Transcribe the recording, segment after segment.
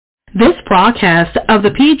This broadcast of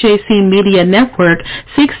the PJC Media Network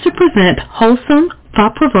seeks to present wholesome,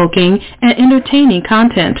 thought-provoking, and entertaining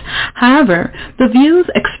content. However, the views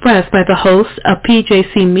expressed by the hosts of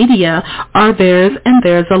PJC Media are theirs and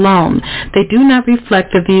theirs alone. They do not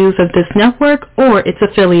reflect the views of this network or its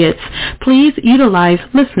affiliates. Please utilize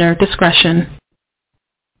listener discretion.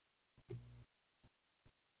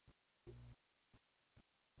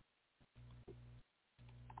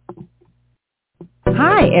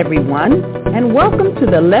 Hi, everyone, and welcome to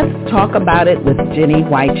the Let's Talk About It with Jenny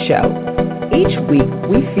White show. Each week,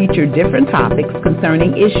 we feature different topics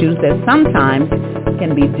concerning issues that sometimes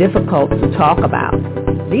can be difficult to talk about.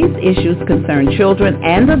 These issues concern children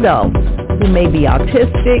and adults who may be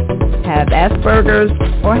autistic, have Asperger's,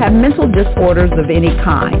 or have mental disorders of any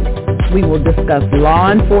kind. We will discuss law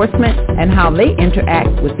enforcement and how they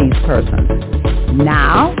interact with these persons.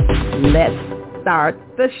 Now, let's start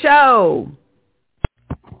the show.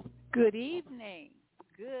 Good evening,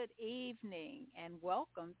 and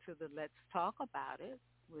welcome to the Let's Talk About It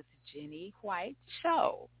with Jenny White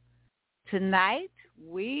show. Tonight,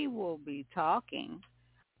 we will be talking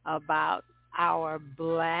about our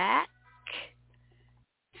Black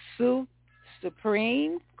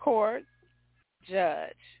Supreme Court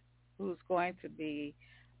judge, who's going to be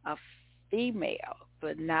a female,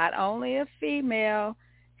 but not only a female,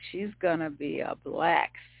 she's going to be a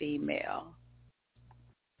Black female.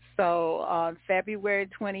 So on February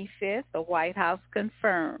 25th, the White House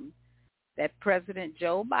confirmed that President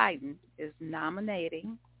Joe Biden is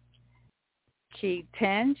nominating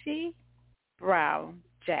Ketanji Brown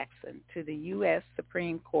Jackson to the U.S.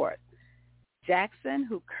 Supreme Court. Jackson,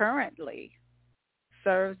 who currently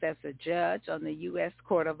serves as a judge on the U.S.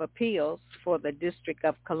 Court of Appeals for the District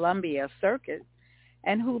of Columbia Circuit,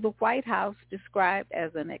 and who the White House described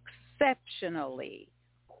as an exceptionally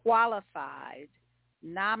qualified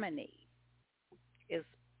nominee, is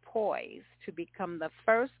poised to become the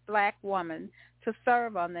first Black woman to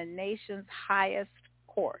serve on the nation's highest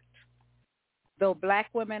court. Though Black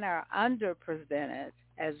women are underrepresented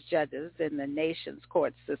as judges in the nation's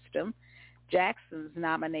court system, Jackson's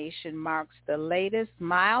nomination marks the latest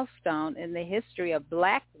milestone in the history of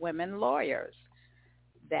Black women lawyers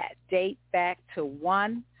that date back to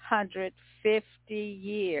 150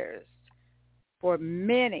 years. For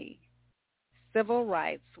many, civil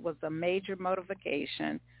rights was a major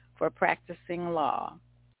motivation for practicing law.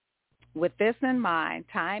 With this in mind,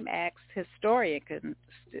 Time asked historians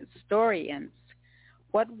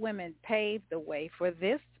what women paved the way for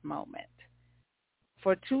this moment.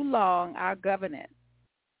 For too long, our government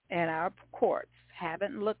and our courts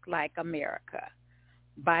haven't looked like America,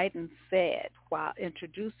 Biden said while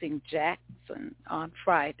introducing Jackson on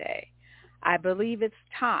Friday. I believe it's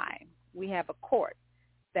time we have a court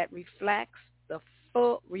that reflects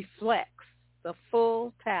the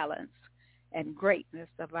full talents and greatness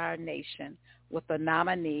of our nation with a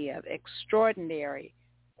nominee of extraordinary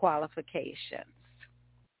qualifications.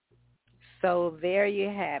 So there you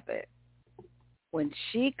have it. When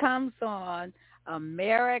she comes on,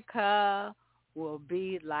 America will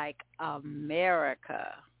be like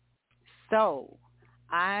America. So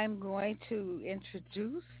I'm going to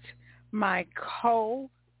introduce my co-speaker,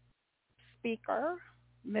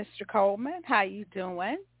 Mr. Coleman. How you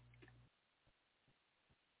doing?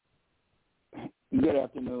 Good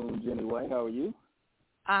afternoon, Jenny White. How are you?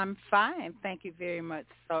 I'm fine. Thank you very much,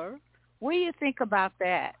 sir. What do you think about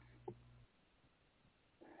that?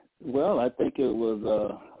 Well, I think it was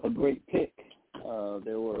a great pick.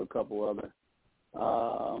 There were a couple other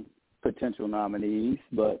potential nominees,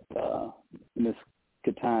 but Miss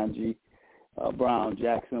Ketanji Brown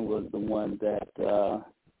Jackson was the one that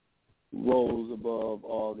rose above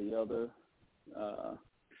all the other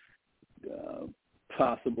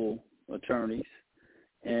possible attorneys,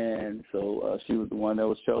 and so she was the one that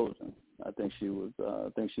was chosen. I think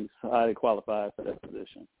she's highly qualified for that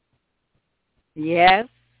position. Yes,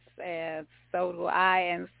 and so do I,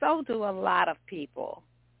 and so do a lot of people.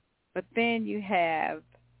 But then you have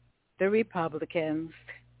the Republicans,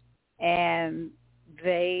 and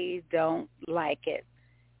they don't like it.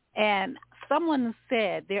 And someone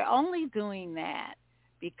said they're only doing that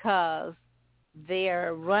because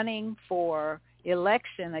they're running for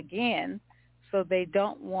election again, so they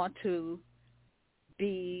don't want to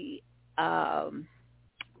be,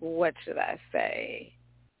 what should I say,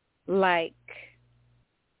 like,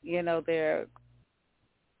 you know, they're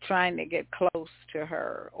trying to get close to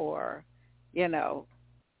her or, you know,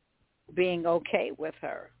 being okay with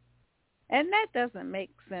her. And that doesn't make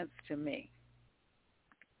sense to me.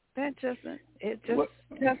 It just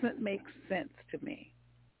doesn't make sense to me.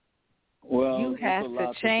 Well, you have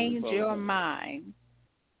to change your Republicans. mind.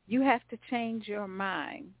 You have to change your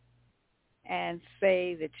mind and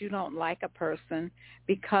say that you don't like a person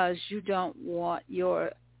because you don't want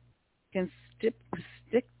your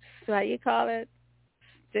how you call it?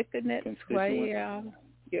 Stickiness?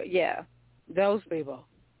 Yeah, those people.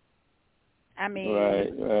 I mean,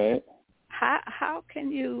 right. How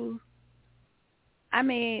can you? I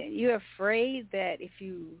mean, you're afraid that if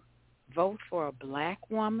you vote for a black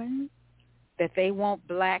woman, that they want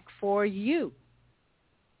black for you.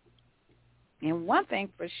 And one thing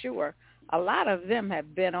for sure, a lot of them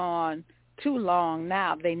have been on too long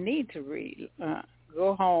now. They need to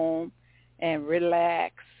go home and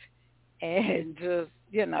relax and just,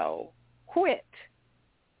 quit.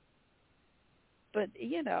 But,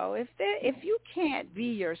 if you can't be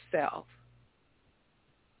yourself,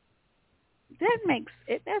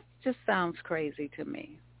 that just sounds crazy to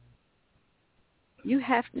me. You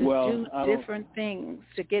have to do different things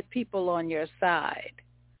to get people on your side.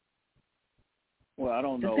 Well, I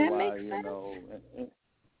don't know Does that why, make sense?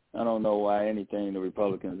 I don't know why anything the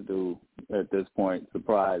Republicans do at this point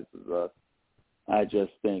surprises us. I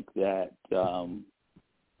just think that,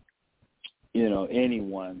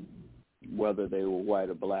 anyone, whether they were white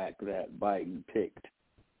or black, that Biden picked,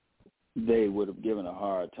 they would have given a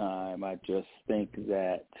hard time. I just think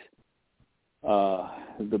that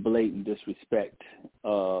the blatant disrespect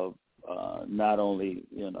of not only,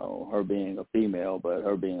 her being a female, but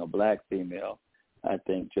her being a black female, I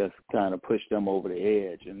think just kind of pushed them over the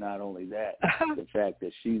edge. And not only that, the fact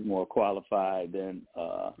that she's more qualified than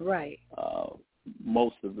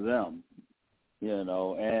most of them,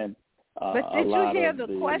 and but did you hear the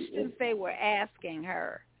questions they were asking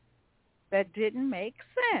her that didn't make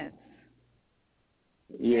sense?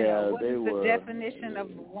 Yeah, what is the definition of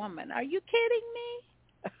a woman? Are you kidding me?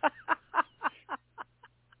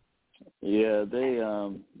 Yeah, they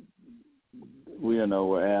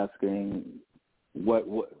were asking what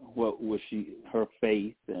was her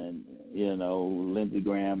faith, and Lindsey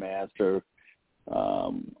Graham asked her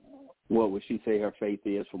what would she say her faith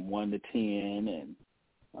is from 1 to 10, and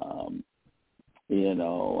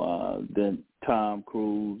then Tom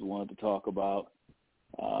Cruise wanted to talk about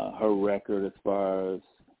her record as far as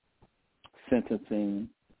sentencing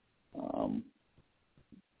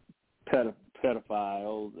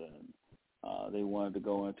pedophiles, and they wanted to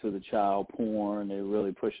go into the child porn. They were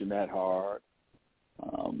really pushing that hard.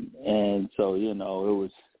 And so, it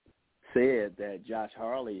was said that Josh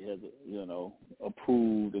Hawley has,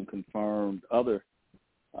 approved and confirmed other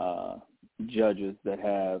judges that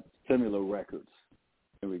have similar records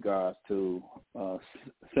in regards to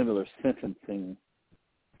similar sentencing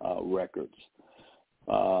records.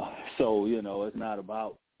 So, it's not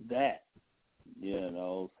about that,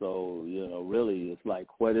 so, really it's like,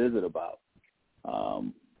 what is it about?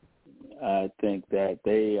 I think that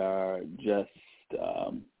they are just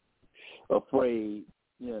afraid,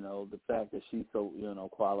 the fact that she's so,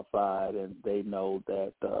 qualified, and they know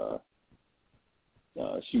that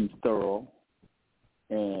she's thorough,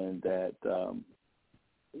 and that,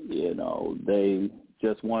 they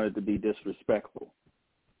just wanted to be disrespectful.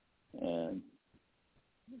 And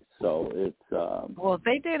so it's well,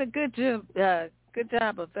 they did a good job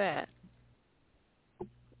of that.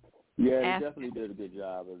 Yeah, they definitely did a good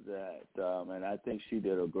job of that, and I think she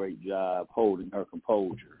did a great job holding her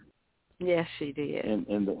composure. Yes, she did.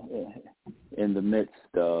 In the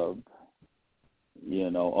midst of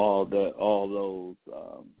all those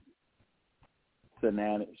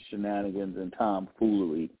shenanigans and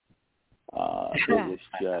tomfoolery,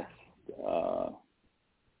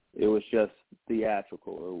 it was just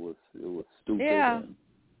theatrical. It was stupid. Yeah. And,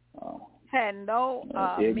 had no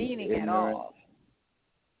meaning at all.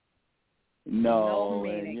 No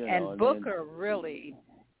meaning. And Booker really,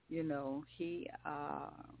 he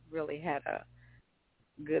really had a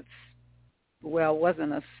good, well, it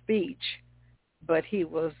wasn't a speech, but he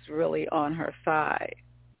was really on her side.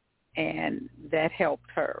 And that helped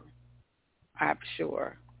her, I'm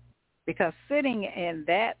sure. Because sitting in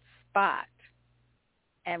that spot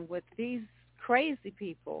and with these crazy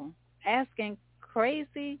people asking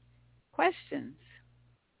crazy questions,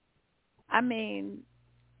 I mean,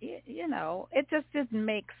 it just didn't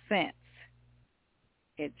make sense.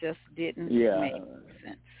 It just didn't make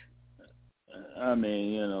sense. I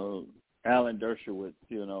mean, Alan Dershowitz,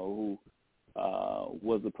 who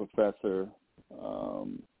was a professor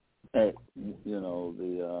at,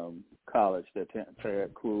 the college that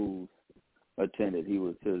Ted Cruz attended. He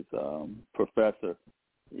was his professor,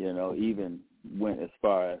 even went as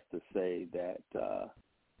far as to say that,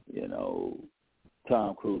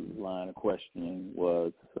 Tom Cruise's line of questioning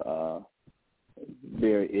was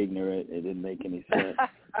very ignorant. It didn't make any sense,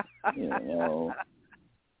 you know.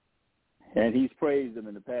 And he's praised him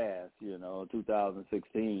in the past, you know.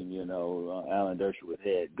 2016, you know, Alan Dershowitz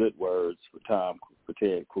had good words for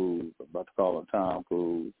Ted Cruz. I'm about to call him Tom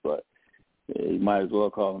Cruise, but you might as well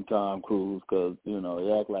call him Tom Cruise because, you know, he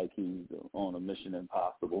act like he's on a Mission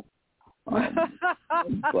Impossible.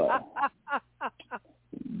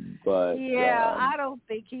 But yeah, I don't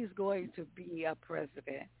think he's going to be a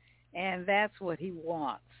president, and that's what he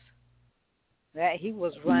wants. That he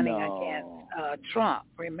was running against Trump,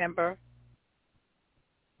 remember?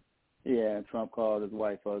 Yeah, Trump called his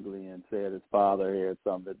wife ugly and said his father had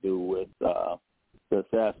something to do with the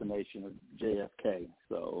assassination of JFK.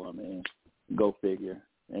 So, I mean, go figure.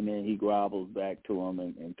 And then he grovels back to him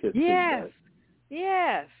and kisses him back.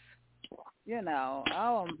 Yes. You know,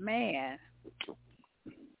 oh, man.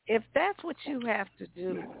 If that's what you have to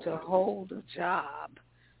do to hold a job,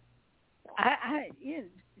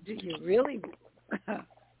 do you really,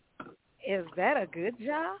 is that a good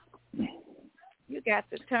job? You got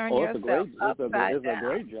to turn yourself upside down. It's a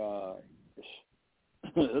great job.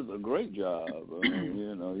 It's a great job. I mean,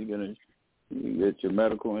 you know, you get your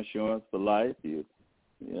medical insurance for life. You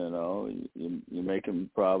making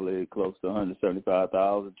probably close to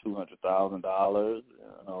 $175,000, $200,000, you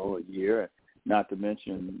know, a year. Not to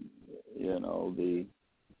mention, you know, the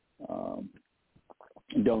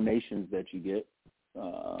donations that you get.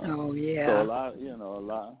 Oh yeah. So a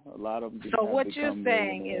lot of them. So what you're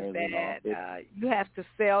saying is that you have to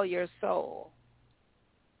sell your soul.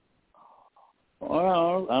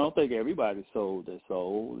 Well, I don't think everybody sold their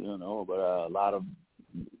soul, you know, but a lot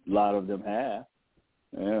of them have,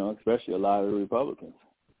 you know, especially a lot of the Republicans,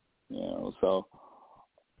 you know. So,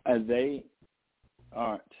 and they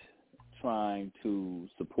aren't trying to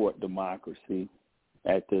support democracy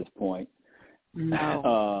at this point.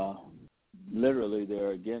 No. Literally,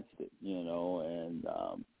 they're against it, you know, and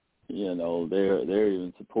you know, they're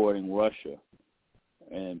even supporting Russia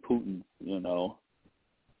and Putin, you know,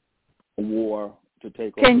 war to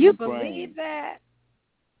take over Ukraine. Can you believe that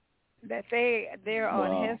they're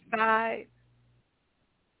on his side?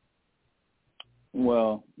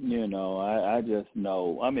 Well, you know, I just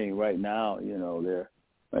know. I mean, right now, you know, there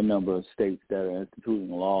are a number of states that are instituting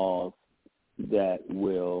laws that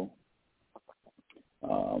will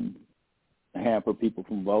hamper people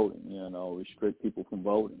from voting, you know, restrict people from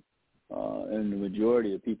voting, and the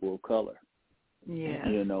majority of people of color,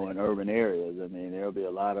 you know, in urban areas. I mean, there'll be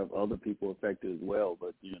a lot of other people affected as well,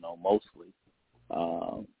 but, you know, mostly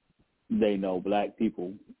they know black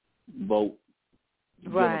people vote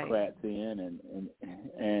Democrats in,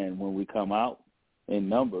 and when we come out in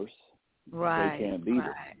numbers, they can't beat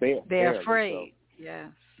it. They're afraid. So,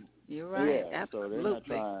 yes, you're right. Yeah, absolutely.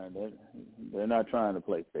 So they're not trying to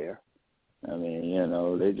play fair. I mean, you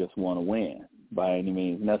know, they just want to win by any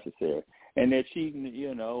means necessary. And they're cheating,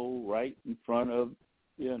 you know, right in front of,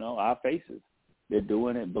 you know, our faces. They're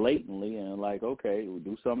doing it blatantly and like, okay, we'll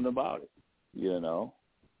do something about it, you know.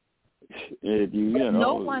 If you know,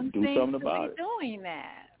 no one do seems something to about be doing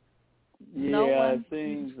that. Yeah, no one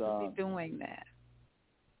seems to be doing that.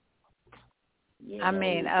 I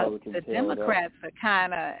mean, the Democrats are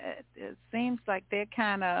kind of, it seems like they're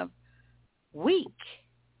kind of weak,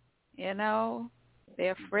 you know.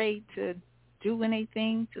 They're afraid to do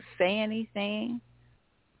anything, to say anything.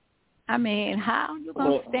 I mean, how are you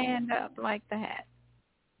going to stand up like that?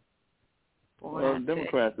 Boy, well,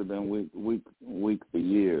 Democrats have been weak for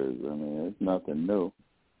years. I mean, it's nothing new.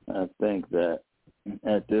 I think that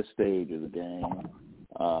at this stage of the game,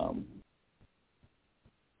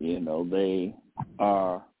 you know, they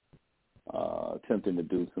are attempting to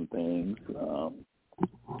do some things.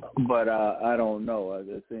 But I don't know.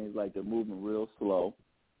 It seems like they're moving real slow.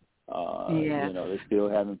 You know, they still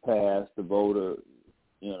haven't passed the voters'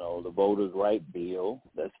 right bill.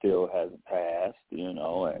 That still hasn't passed, you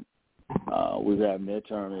know, and we've got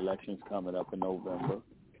midterm elections coming up in November.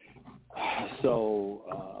 So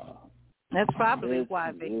that's probably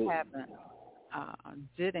why they haven't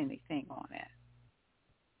did anything on it.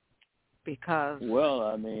 Because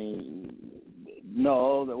I mean,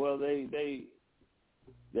 no, they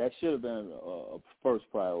that should have been a first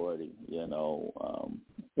priority, you know,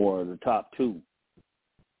 or the top two.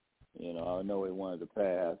 You know, I know they wanted to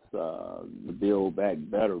pass the Build Back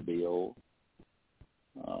Better bill,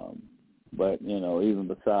 but you know, even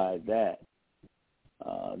besides that,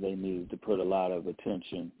 they needed to put a lot of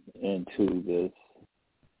attention into this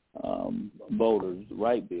voters'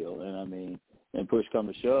 right bill, and I mean. And push come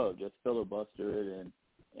to shove, just filibuster it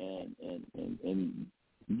and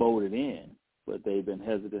vote it in. but they've been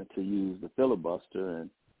hesitant to use the filibuster. And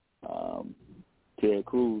Ted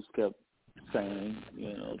Cruz kept saying,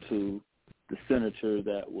 to the senator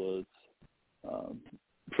that was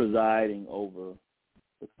presiding over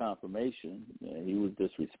the confirmation, he was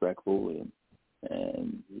disrespectful,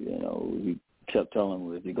 and he kept telling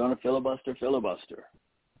him, if you're going to filibuster, filibuster.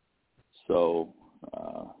 So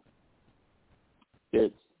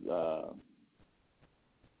it's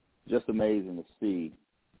just amazing to see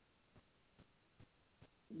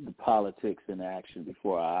the politics in action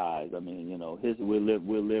before our eyes. I mean,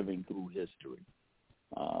 we're living through history,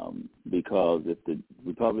 because if the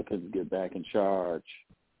Republicans get back in charge,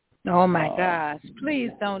 oh my gosh!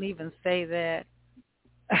 Please don't even say that.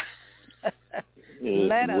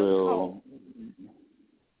 Let us hope.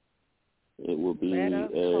 It will be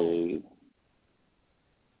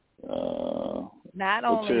not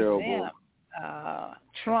only terrible. Them,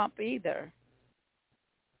 Trump either.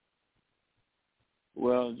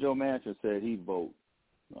 Well, Joe Manchin said he'd vote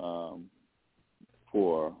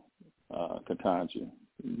for Ketanji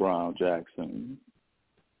Brown Jackson.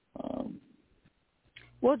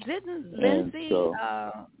 Well, didn't Lindsay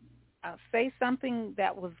say something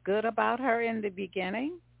that was good about her in the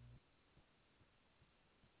beginning?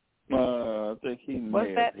 I think he was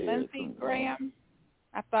that Lindsey Graham?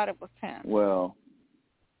 I thought it was him. Well,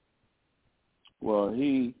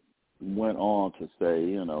 he went on to say,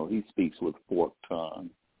 he speaks with forked tongue.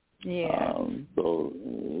 Yeah. So,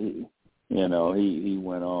 he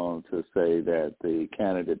went on to say that the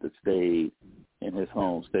candidate that stayed in his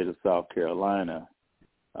home state of South Carolina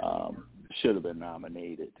should have been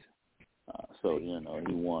nominated. So,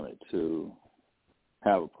 he wanted to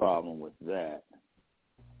have a problem with that.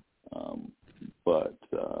 But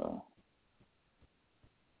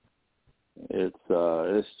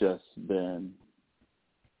it's just been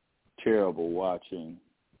terrible watching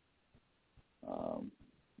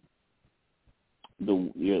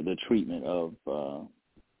the treatment of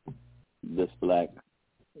this black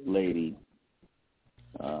lady,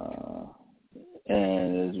 and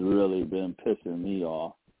it's really been pissing me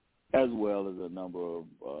off, as well as a number of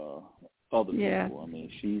other people. I mean,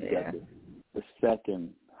 she's got the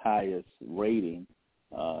second highest rating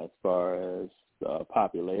as far as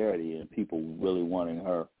popularity and people really wanting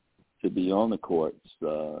her to be on the courts.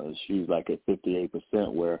 She's like at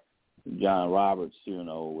 58%, where John Roberts,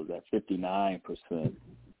 was at 59%.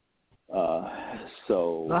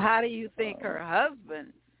 So. Well, how do you think her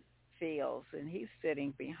husband feels? And he's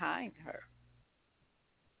sitting behind her.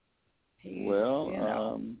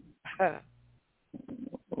 I'm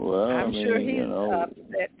sure he's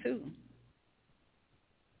upset too.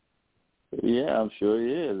 Yeah, I'm sure he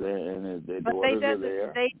is, and their daughters are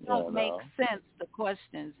there. They don't make sense, the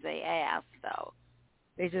questions they ask, though.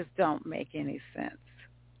 They just don't make any sense.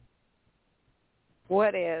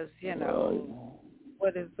 What is,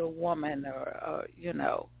 what is the woman or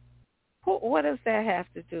what does that have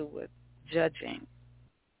to do with judging?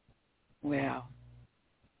 Well,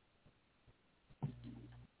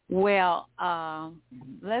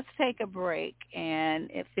 let's take a break, and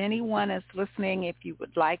if anyone is listening, if you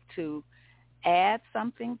would like to add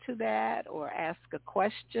something to that or ask a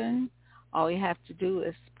question, all you have to do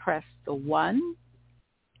is press the 1,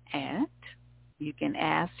 and you can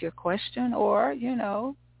ask your question or,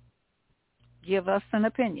 give us an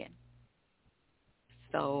opinion.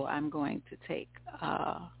 So I'm going to take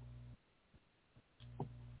a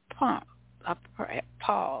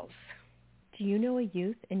pause. Do you know a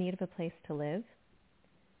youth in need of a place to live?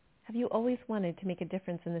 Have you always wanted to make a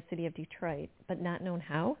difference in the city of Detroit, but not known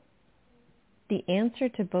how? The answer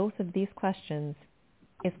to both of these questions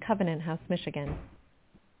is Covenant House, Michigan.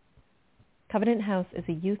 Covenant House is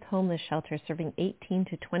a youth homeless shelter serving 18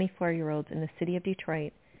 to 24-year-olds in the city of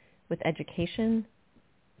Detroit with education,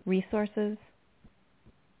 resources,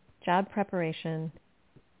 job preparation,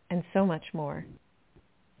 and so much more.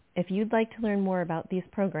 If you'd like to learn more about these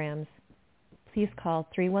programs, please call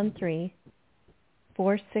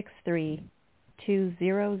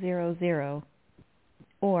 313-463-2000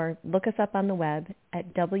 or look us up on the web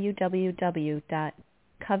at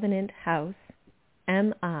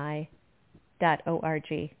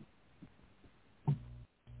www.covenanthousemi.org.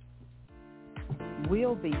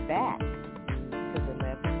 We'll be back to the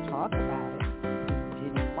Let's Talk About It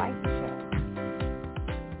with Jenny White Show.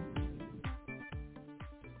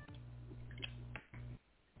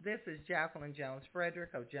 This is Jacqueline Jones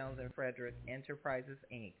Frederick of Jones & Frederick Enterprises,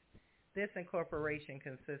 Inc. This incorporation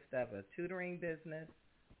consists of a tutoring business,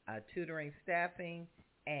 a tutoring staffing,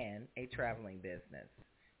 and a traveling business.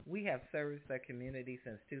 We have serviced the community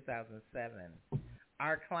since 2007.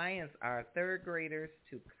 Our clients are third graders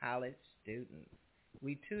to college students.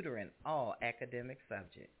 We tutor in all academic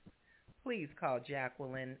subjects. Please call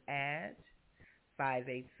Jacqueline at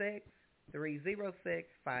 586-306-5487.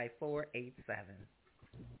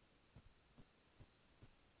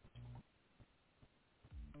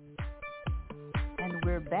 And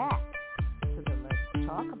we're back to the Let's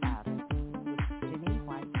Talk About It with Jenny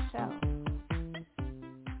White Show.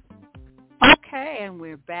 Okay, and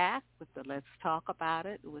we're back with the Let's Talk About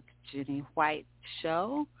It with Jenny White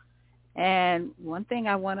Show. And one thing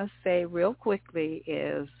I want to say real quickly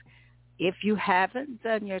is if you haven't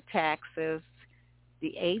done your taxes,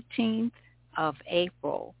 the 18th of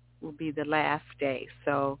April will be the last day.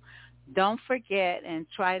 So don't forget and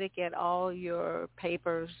try to get all your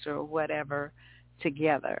papers or whatever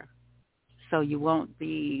together so you won't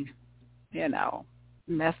be,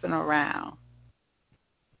 messing around.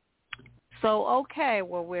 So, okay,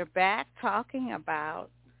 well, we're back talking about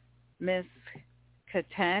Miss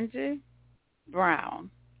Ketanji Brown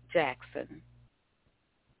Jackson,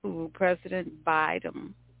 who President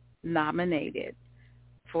Biden nominated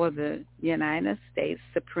for the United States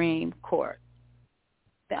Supreme Court.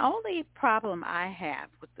 The only problem I have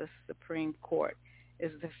with the Supreme Court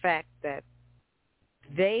is the fact that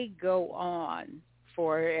they go on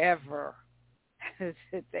forever.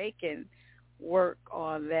 They can work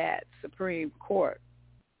on that Supreme Court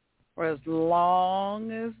for as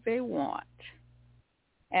long as they want.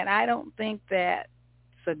 And I don't think that's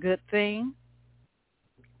a good thing.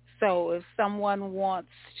 So if someone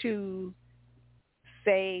wants to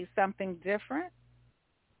say something different,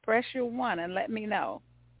 press your 1 and let me know.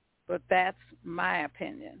 But that's my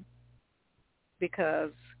opinion,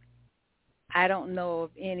 because I don't know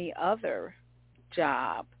of any other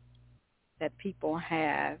job that people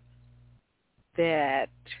have that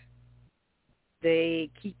they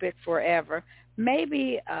keep it forever.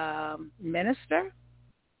 Maybe minister,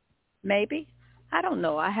 maybe. I don't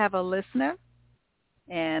know. I have a listener,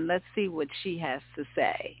 and let's see what she has to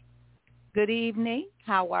say. Good evening.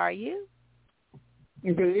 How are you?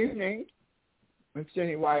 Good evening, Ms.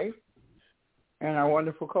 Jenny White, and our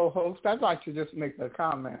wonderful co-host. I'd like to just make a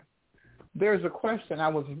comment. There's a question I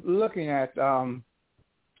was looking at in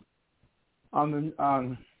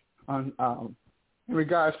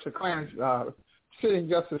regards to sitting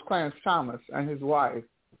Justice Clarence Thomas and his wife,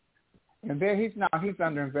 and there he's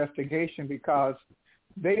under investigation because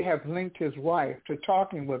they have linked his wife to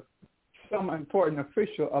talking with some important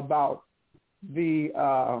official about the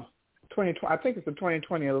 2020, I think it's the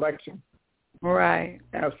 2020 election. Right.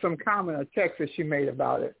 Some comment or text that she made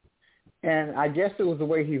about it. And I guess it was the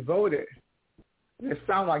way he voted. It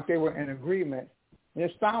sounded like they were in agreement.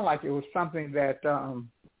 It sounded like it was something that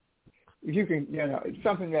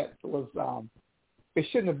something that was it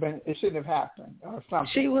shouldn't have happened or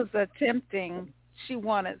something. She was attempting, she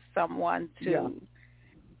wanted someone to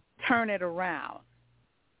turn it around.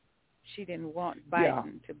 She didn't want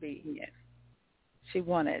Biden to be in. She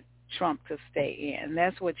wanted Trump to stay in.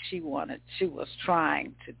 That's what she wanted. She was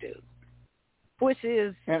trying to do, which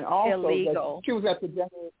is and also illegal. She was at the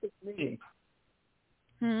January 6th meeting.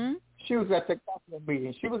 She was at the Capitol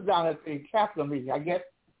meeting. She was down at the Capitol meeting. I guess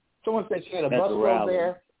someone said she had a bus roll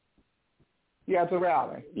there. Yeah, at the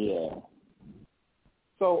rally. Yeah.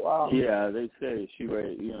 So they say she was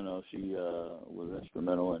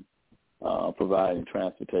instrumental in providing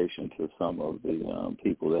transportation to some of the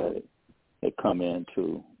people that had come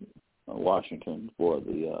into Washington for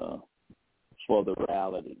the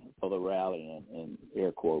rally in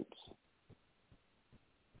air quotes.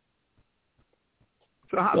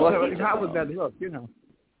 So how would that look?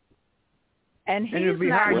 And he's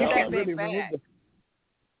behind not you stepping back.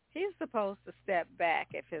 He's supposed to step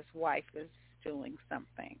back if his wife is doing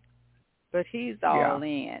something, but he's all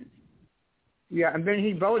in. Yeah, and then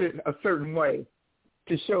he voted a certain way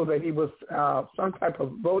to show that he was some type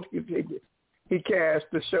of vote he cast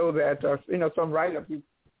to show that, some write-up he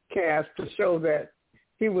cast to show that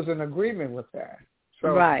he was in agreement with that.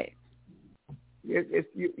 So right.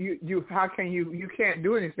 You how can you can't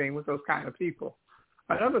do anything with those kind of people.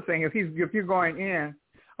 Another thing, if you're going in,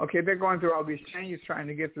 okay, they're going through all these changes trying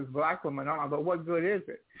to get this black woman on, but what good is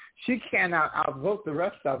it? She cannot outvote the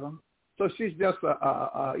rest of them, so she's just like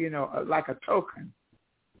a token.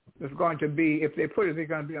 It's going to be, if they put it, they're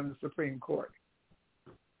going to be on the Supreme Court.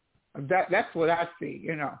 That's what I see.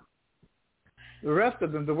 The rest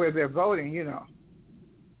of them, the way they're voting,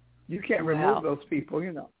 you can't remove those people.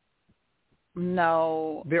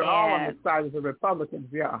 No. They're all on the side of the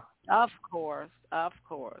Republicans, Of course.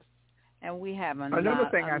 And we have another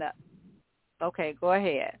thing. Okay, go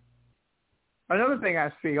ahead. another thing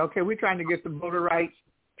I see, okay, we're trying to get the voter rights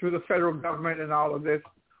through the federal government and all of this,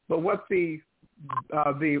 but what the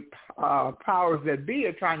powers that be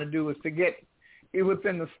are trying to do is to get it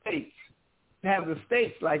within the states, to have the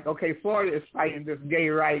states like, okay, Florida is fighting this gay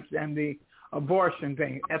rights and the abortion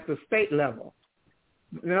thing at the state level.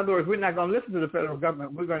 In other words, we're not going to listen to the federal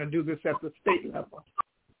government. We're going to do this at the state level.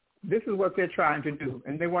 This is what they're trying to do,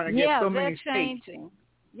 and they want to get so many states.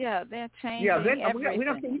 Yeah, they're changing. Yeah, everything. We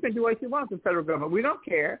don't. You can do what you want with the federal government. We don't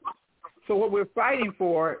care. So what we're fighting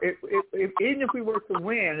for, even if we were to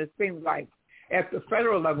win, it seems like at the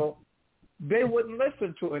federal level, they wouldn't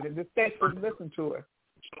listen to it, and the states wouldn't listen to it.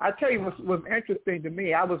 I tell you what's interesting to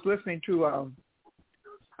me. I was listening to,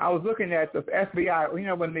 I was looking at the FBI. You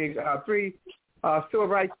know, when the three civil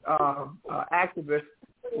rights activists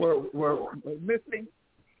were missing.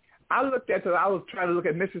 I looked at I was trying to look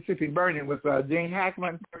at Mississippi Burning with Gene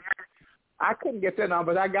Hackman. I couldn't get that on,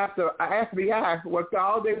 but I got the FBI, what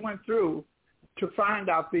all they went through to find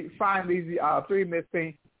these three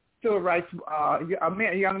missing civil rights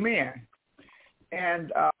young men.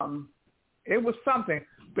 And it was something.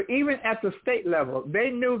 But even at the state level, they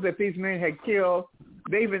knew that these men had killed.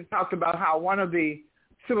 They even talked about how one of the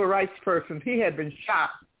civil rights persons, he had been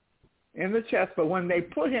shot in the chest, but when they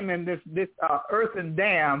put him in this earthen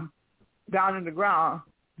dam down in the ground,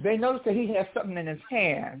 they noticed that he had something in his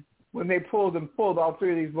hand when they pulled all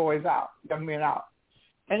three of these young men out.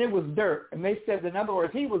 And it was dirt. And they said, in other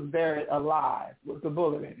words, he was buried alive with the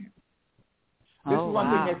bullet in him. This is one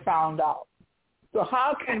thing they found out. So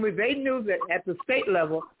how can we, they knew that at the state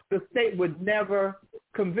level, the state would never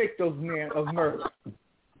convict those men of murder.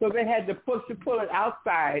 So they had to pull it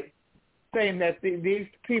outside, saying that these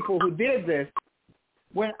people who did this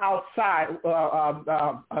went outside,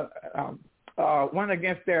 went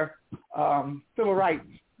against their civil rights,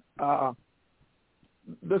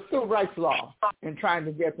 the civil rights law in trying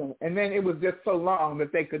to get them. And then it was just so long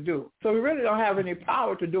that they could do. So we really don't have any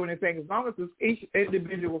power to do anything as long as each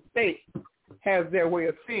individual state has their way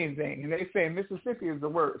of seeing things. And they say Mississippi is the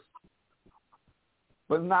worst.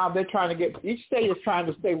 But now they're trying to get, each state is trying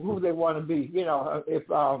to say who they want to be, and all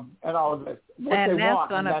of this. And that's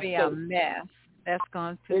going to be a mess. That's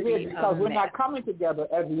going to be a mess. It is, because we're not coming together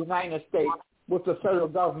as the United States with the federal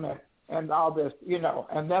government and all this,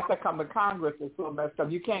 and that's how come the Congress is so messed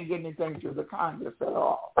up. You can't get anything through the Congress at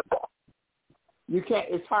all. You can't,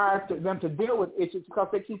 it's hard for them to deal with issues because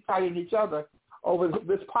they keep fighting each other over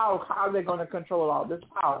this power. How are they going to control all this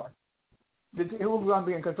power? Who's going to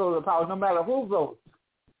be in control of the power? No matter who votes,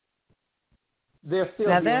 they're still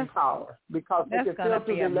in power because they can still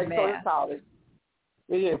do the electoral college.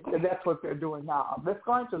 It is, and that's what they're doing now. That's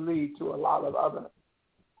going to lead to a lot of other,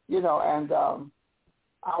 and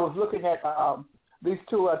I was looking at these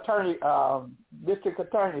two district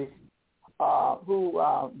attorneys who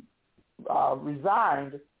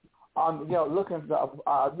resigned on,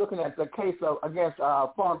 looking at the case against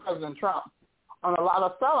former President Trump on a lot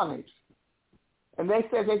of felonies. And they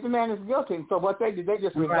said this man is guilty. So what they did, they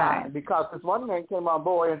just resigned because this one man came on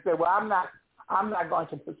board and said, well, I'm not going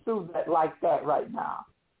to pursue that like that right now.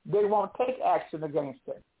 They won't take action against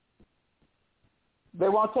it. They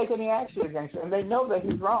won't take any action against it, and they know that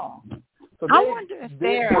he's wrong. So I wonder if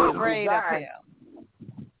they're afraid of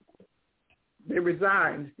him. They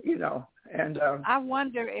resigned, and I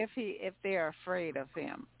wonder if they're afraid of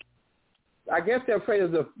him. I guess they're afraid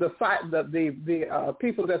of the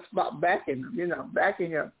people that's backing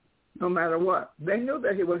him, no matter what. They knew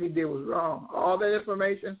that what he did was wrong. All that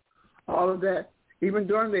information, all of that, even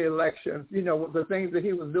during the elections, the things that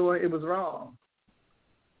he was doing, it was wrong.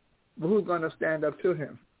 But who's going to stand up to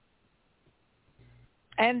him?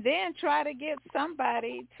 And then try to get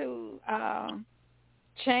somebody to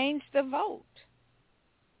change the vote.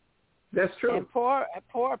 That's true. And poor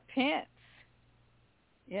Pence,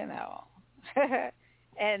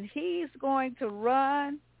 and he's going to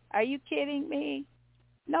run. Are you kidding me?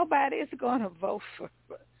 Nobody's going to vote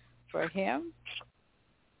for him.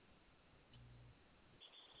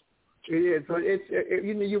 It is. But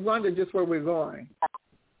you wonder just where we're going.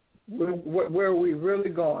 Where are we really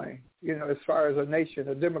going? As far as a nation,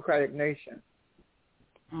 a democratic nation.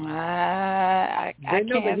 I they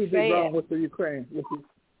know can't that he did wrong with the Ukraine.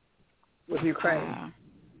 With Ukraine.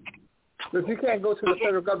 But you can't go to the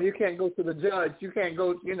federal government. You can't go to the judge. You can't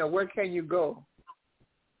go. Where can you go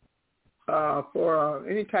for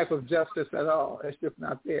any type of justice at all? It's just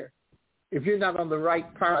not there. If you're not on the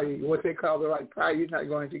right party, what they call the right party, you're not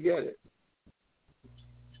going to get it.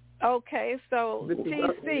 Okay, so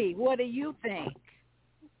TC, what do you think?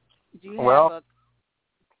 Do you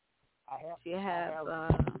have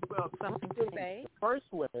something to say? First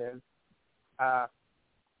one is,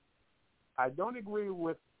 I don't agree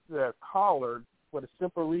with the caller for the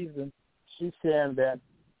simple reason she's saying that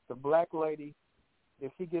the black lady,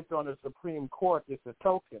 if she gets on the Supreme Court, it's a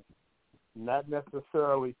token, not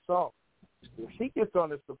necessarily so. If she gets on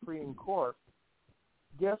the Supreme Court,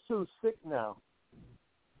 guess who's sick now?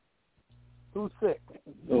 Who's sick?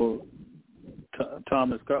 So,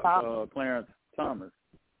 Clarence Thomas.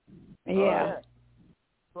 Yeah.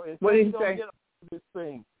 So if What did he don't say? get on this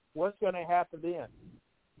thing, what's going to happen then?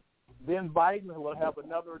 Then Biden will have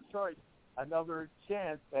another choice, another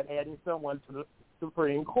chance at adding someone to the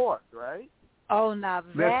Supreme Court, right? Oh, now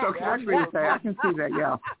That's okay. I agree with that. I can see that,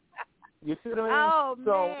 yeah. You see what I mean? Oh,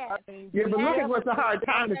 so, man. I mean, Yeah, but look at what's the hard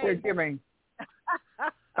time that they're giving.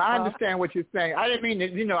 I understand what you're saying. I didn't mean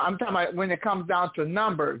that, I'm talking about when it comes down to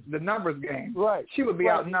numbers, the numbers game. Right. She would be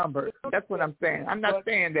outnumbered. That's what I'm saying. I'm not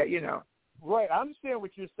saying that, Right. I understand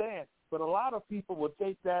what you're saying, but a lot of people will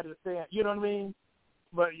take that as saying, you know what I mean?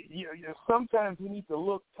 But sometimes we need to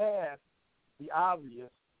look past the obvious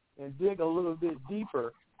and dig a little bit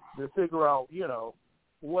deeper to figure out,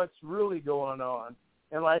 what's really going on.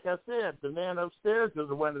 And like I said, the man upstairs is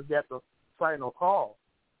the one that's got the final call.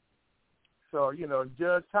 So,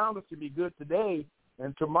 Judge Thomas could be good today,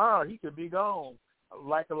 and tomorrow he could be gone,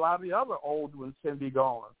 like a lot of the other old ones can be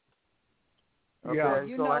gone. Okay?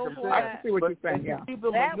 Yeah. So like I said, I can see what you're saying, yeah.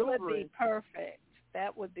 That would be perfect.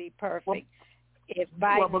 That would be perfect. If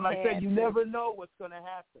Biden but like I said, you never know what's going to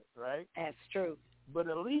happen, right? That's true. But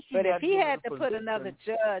at least if he had to put another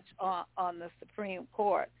judge on the Supreme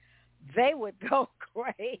Court, they would go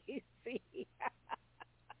crazy.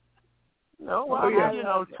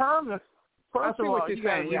 No, Thomas. First of all, you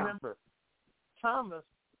got to remember, Thomas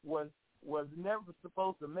was never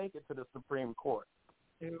supposed to make it to the Supreme Court.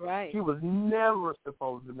 Right. He was never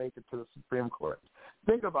supposed to make it to the Supreme Court.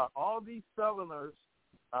 Think about all these Southerners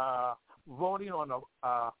voting on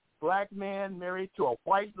a black man married to a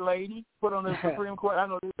white lady put on the Supreme Court. I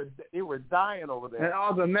know they were dying over there. And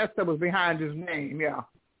all the mess that was behind his name, yeah.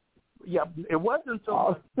 Yeah, it wasn't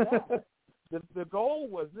so much that. The goal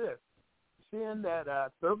was this. Seeing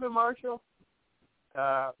that Thurgood Marshall,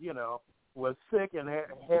 was sick and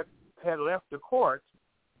had left the court,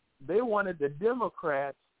 they wanted the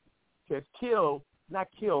Democrats to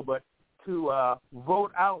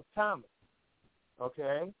vote out Thomas.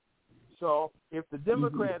 Okay? So if the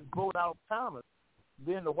Democrats vote out Thomas,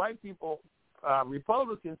 then the white people,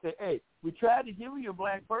 Republicans say, hey, we tried to give you a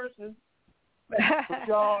black person, but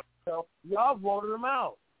y'all voted him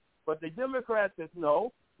out. But the Democrats said,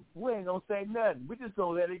 no, we ain't going to say nothing. We're just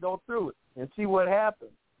going to let it go through it and see what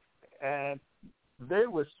happens. And they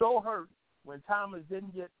were so hurt when Thomas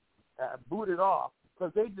didn't get booted off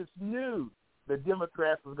because they just knew the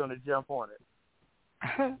Democrats was going to jump on it.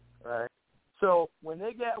 Right? So when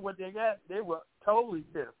they got what they got, they were totally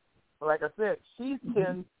pissed. But like I said, she's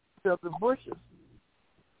 10 to the Bushes,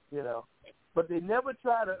 But they never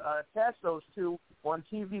try to attach those two on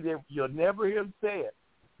TV. You'll never hear them say it.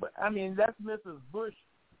 But, I mean, that's Mrs. Bush.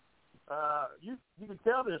 You can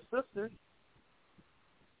tell they're sisters,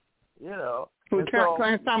 Who,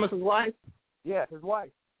 Clarence Thomas' wife? Yeah, his wife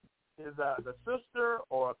is the sister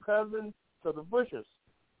or a cousin to the Bushes.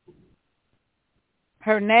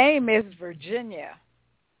 Her name is Virginia.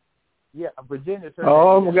 Yeah, Virginia's her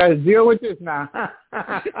name. We got to deal with this now.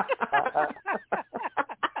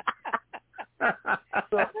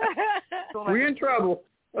 So we're in trouble.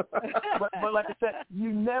 but like I said,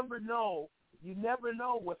 you never know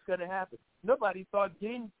what's going to happen. Nobody thought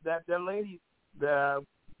that lady, the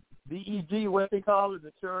DEG, what they call it,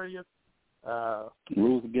 the Notorious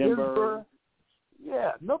Ruth Ginsburg.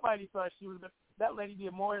 Yeah, nobody thought she was. That lady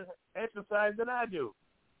did more exercise than I do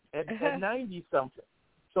at 90-something.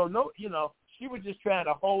 So she was just trying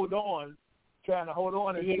to hold on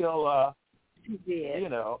until she did.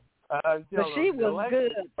 Until but she was election.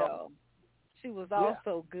 Good though. She was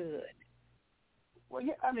also good. Well,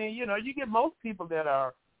 yeah, I mean, you get most people that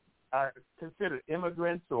are considered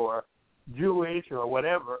immigrants or Jewish or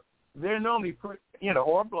whatever. They're normally pretty,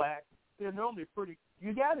 or black. They're normally pretty.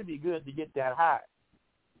 You got to be good to get that high.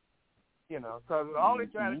 Because all they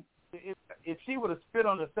try to, if she would have spit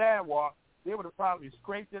on the sidewalk, they would have probably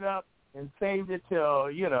scraped it up and saved it till,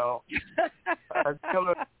 until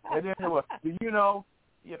and then I'll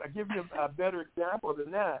give you a better example than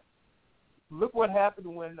that. Look what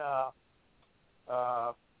happened when I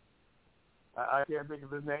can't think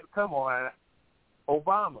of his name. Come on,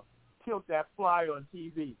 Obama killed that fly on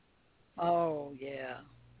TV. Oh yeah.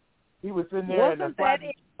 He was in there Wasn't that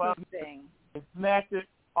interesting? And smacked it.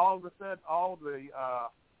 All of a sudden, all the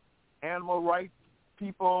animal rights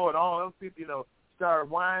people and all those people,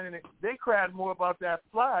 started whining. They cried more about that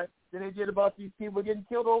fly than they did about these people getting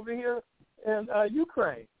killed over here in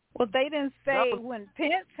Ukraine. Well, they didn't say when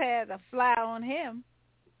Pence had a fly on him.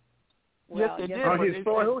 Well, yes, they did. On his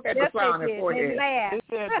forehead. Who had the fly on his forehead? They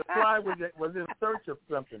said the fly was in search of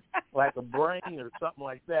something, like a brain or something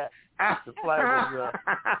like that. The fly was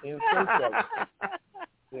in search of it.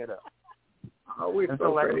 You know. Oh, we're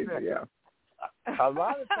so crazy, yeah. A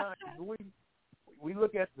lot of times we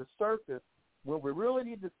look at the surface when we really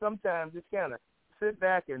need to sometimes just kind of sit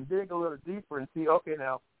back and dig a little deeper and see, okay,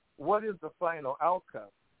 now, what is the final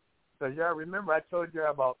outcome? Because y'all remember I told you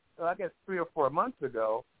about, I guess 3 or 4 months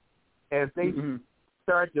ago, as they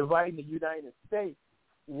start dividing the United States,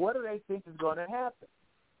 what do they think is going to happen?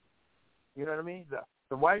 You know what I mean?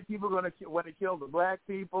 The white people are going to want to kill the black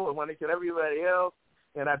people and want to kill everybody else.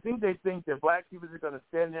 And I think they think that black people are going to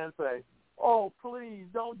stand there and say, oh, please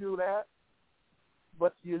don't do that.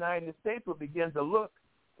 But the United States will begin to look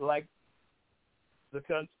like the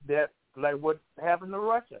country like what happened to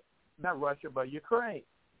Russia. Not Russia, but Ukraine.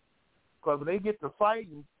 Because when they get to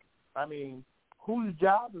fighting, I mean, whose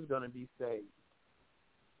job is going to be saved?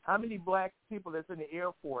 How many black people that's in the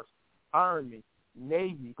Air Force, Army,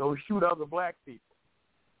 Navy go shoot other black people?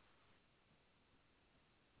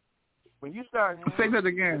 When you start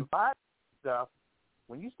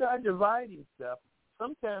dividing stuff,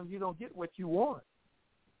 sometimes you don't get what you want.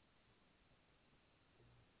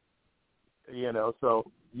 You know,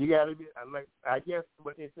 so you got to be like, I guess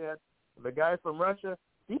what they said, the guy from Russia,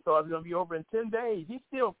 he thought it was going to be over in 10 days. He's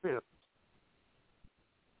still pissed.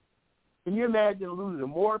 Can you imagine losing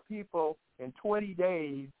more people in 20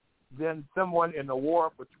 days than someone in the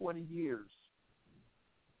war for 20 years?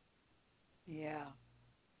 Yeah.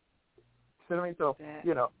 So,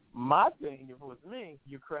 you know, my thing, if it was me,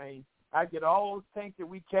 Ukraine, I'd get all those tanks that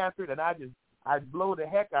we captured, and I'd blow the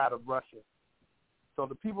heck out of Russia. So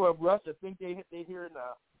the people of Russia think they're hearing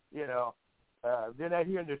they're not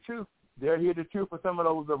hearing the truth. They're hearing the truth for some of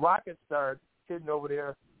those rockets start hitting over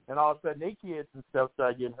there, and all of a sudden their kids and stuff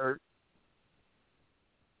start getting hurt.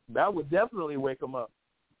 That would definitely wake them up.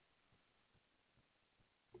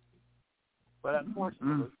 But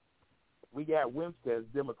unfortunately, we got wimps as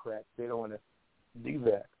Democrats. They don't want to do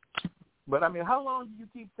that. But, I mean, how long do you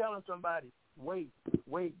keep telling somebody, wait,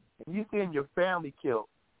 and you seeing your family killed?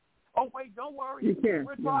 Oh, wait, don't worry.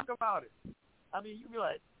 We're talking about it. I mean, you'd be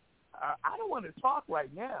like, I don't want to talk right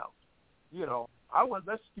now. You know,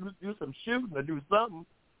 let's do some shooting or do something,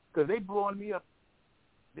 because they blowing me up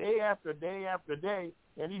day after day after day.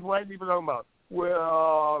 And these white people talking about,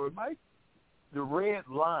 well, Mike, the red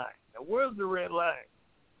line. Now, where's the red line?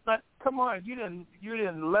 But come on, you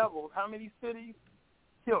didn't level how many cities,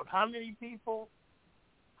 killed how many people,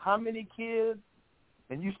 how many kids,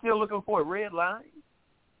 and you still looking for a red line?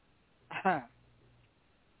 I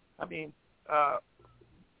mean,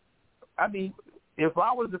 if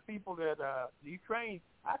I was the people that Ukraine,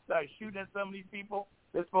 I'd start shooting at some of these people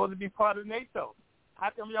that's supposed to be part of NATO. How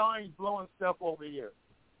come y'all ain't blowing stuff over here?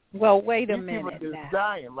 Well, wait a minute. These people are just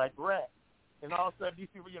dying like rats, and all of a sudden these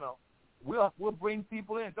people, you know, we'll bring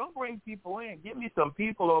people in. Don't bring people in. Get me some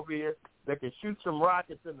people over here that can shoot some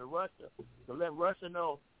rockets into Russia to let Russia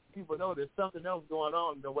know, people know there's something else going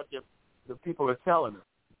on than what the people are telling them.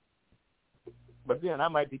 But then I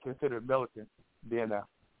might be considered militant, being a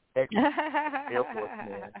ex-Air Force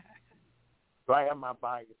man. So I have my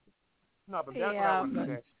biases. No, but that's what I want to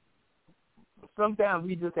say. Sometimes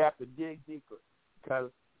we just have to dig deeper,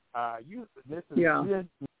 because this is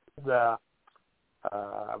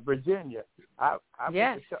Virginia.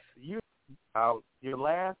 Your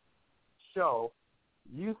last show,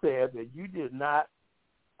 you said that you did not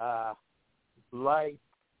like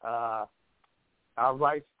our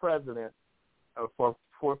vice president for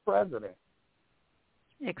president.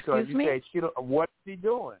 Excuse me? So you said, what's he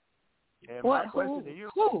doing? And my question to you,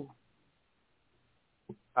 who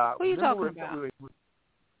are you talking about?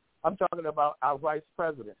 I'm talking about our vice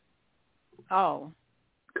president. Oh.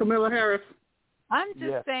 Kamala Harris. I'm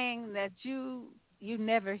just saying that you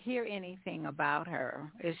never hear anything about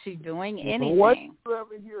her. Is she doing anything? What do you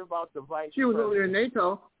ever hear about the vice president? She was over in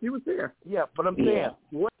NATO. She was there. Yeah, but I'm saying,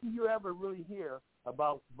 what do you ever really hear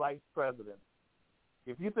about vice president?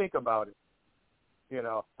 If you think about it, you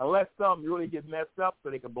know, unless something really gets messed up so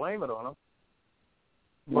they can blame it on them.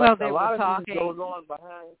 Well, they a were lot talking. of things goes on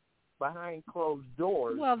behind closed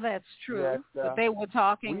doors. Well, that's true. But they were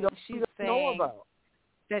talking. She's saying about.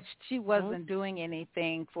 That she wasn't doing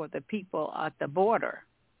anything for the people at the border.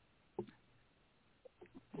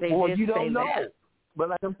 Well, did you don't say know. that. But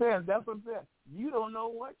like I'm saying, that's what I'm saying. You don't know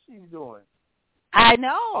what she's doing. I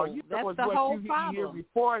know. You that's know the whole you problem. hear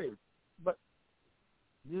reported. But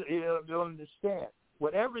You don't understand.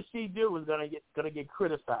 Whatever she do is gonna get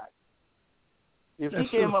criticized. If she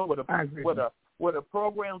came up with a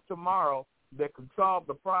program tomorrow that could solve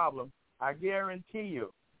the problem, I guarantee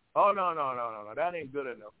you. Oh no, that ain't good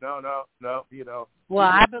enough. No, you know. Well,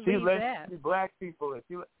 I believe that. She black people,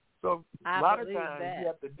 so a lot of times you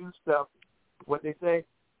have to do stuff. What they say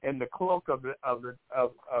in the cloak of the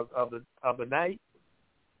night,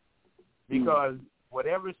 because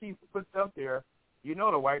whatever she puts up there, you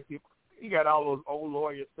know the white people. You got all those old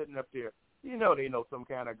lawyers sitting up there. You know they know some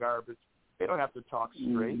kind of garbage. They don't have to talk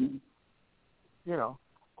straight. You know,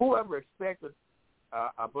 whoever expected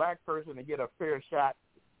a black person to get a fair shot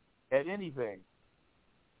at anything?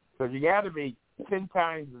 Because you got to be 10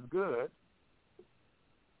 times as good,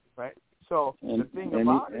 right? So the thing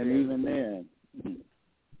about it is, even then,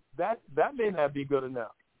 that may not be good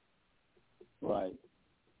enough. Right.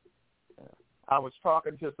 I was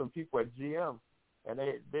talking to some people at GM, and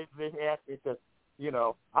they asked me to, you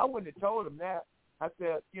know, I wouldn't have told them that. I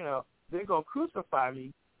said, you know, they're going to crucify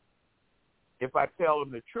me if I tell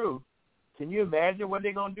them the truth. Can you imagine what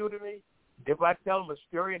they're going to do to me if I tell them a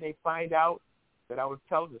story and they find out that I was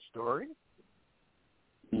telling the story?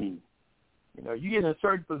 You know, you get in a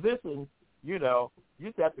certain position, you know, you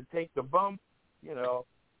just have to take the bump, you know,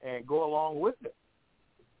 and go along with it.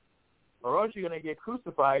 Or else you're going to get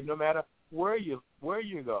crucified no matter where you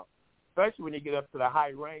go, especially when you get up to the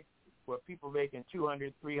high rank where people making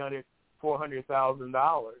 $200,000, $300,000,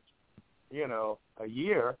 $400,000, you know, a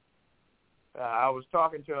year. I was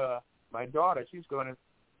talking to my daughter. She's going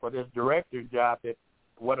for this director job at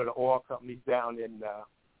one of the oil companies down in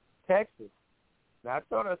Texas. Now, I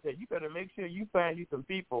told her, I said, you better make sure you find you some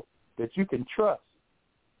people that you can trust,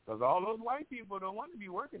 because all those white people don't want to be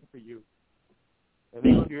working for you. And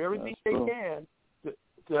they're going to do everything they can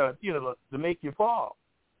to you know, to make you fall.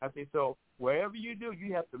 I say, so wherever you do,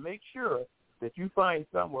 you have to make sure that you find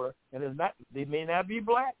somewhere, and they may not be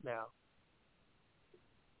black now,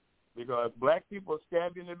 because black people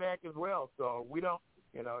stab you in the back as well. So we don't,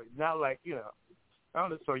 you know, it's not like, you know,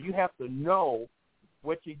 so you have to know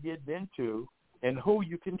what you get into and who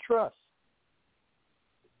you can trust.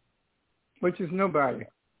 Which is nobody.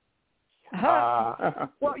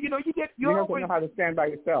 Well, you know, you have to know how to stand by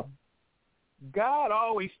yourself. God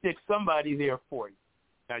always sticks somebody there for you.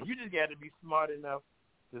 Now, you just got to be smart enough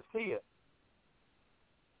to see it.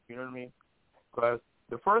 You know what I mean? Because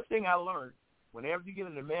the first thing I learned, whenever you get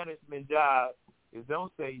in a management job, is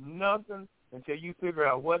don't say nothing until you figure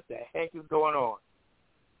out what the heck is going on.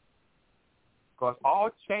 Because all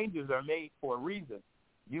changes are made for a reason.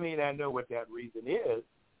 You may not know what that reason is,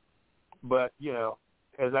 but, you know,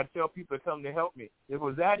 as I tell people to come to help me, if it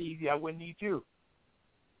was that easy, I wouldn't need you.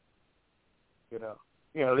 You know,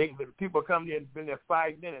 people come there and been there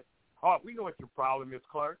 5 minutes. Oh, we know what your problem is,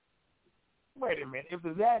 Clark. Wait a minute. If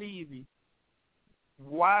it's that easy,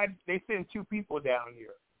 why they send 2 people down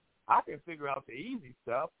here? I can figure out the easy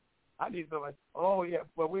stuff. I need to like, oh yeah,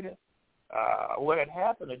 well we didn't. What had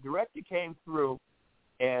happened? A director came through,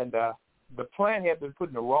 and the plant had been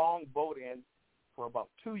putting the wrong boat in for about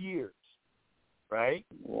 2 years, right?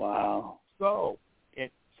 Wow. So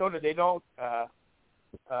that they don't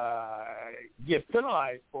get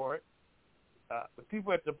penalized for it, the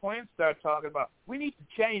people at the plant start talking about, we need to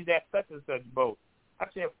change that such and such boat. I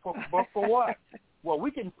said, for what? Well,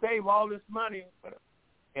 we can save all this money.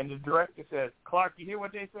 And the director says, Clark, you hear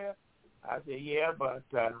what they said? I said, yeah, but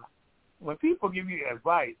when people give you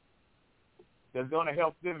advice that's going to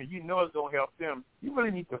help them and you know it's going to help them, you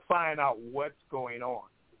really need to find out what's going on.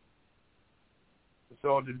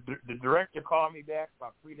 So the director called me back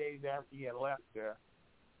about 3 days after he had left there.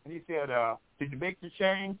 And he said, did you make the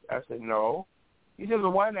change? I said, no. He said,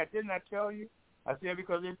 well, why not? Didn't I tell you? I said,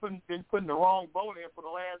 because they've been putting the wrong boat in for the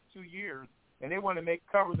last 2 years, and they want to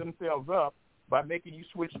cover themselves up by making you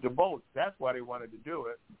switch the boats. That's why they wanted to do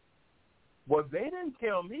it. Well, they didn't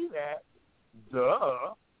tell me that.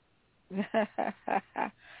 Duh.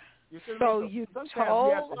 So you told you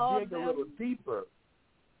have to dig a little deeper.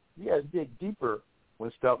 You have to dig deeper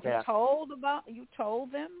when stuff happens. You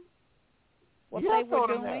told them what they were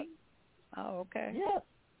doing? Oh, okay. Yeah.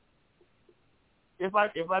 If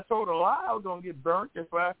I told a lie, I was going to get burnt.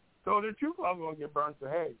 If I told the truth, I was going to get burnt. So,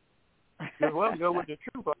 hey, well, go with the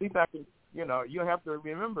truth. At least I can, you know, you have to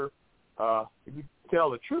remember, if you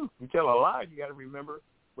tell the truth, you tell a lie, you got to remember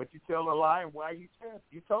what you tell a lie and why you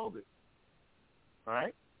told it. All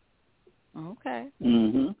right? Okay.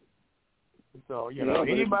 Mm-hmm. So, you know,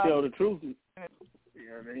 anybody... If you tell the truth, you know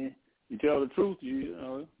what I mean? You tell the truth, you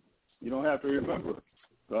know, you don't have to remember.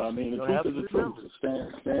 I mean, the truth is the truth. It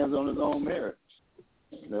stands on its own merit.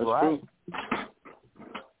 That's right. true.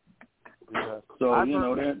 So I've you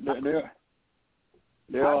know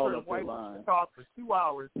they're all up white their line. Talk for 2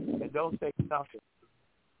 hours and don't say nothing.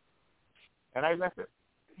 And I said,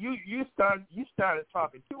 you started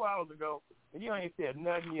talking 2 hours ago and you ain't said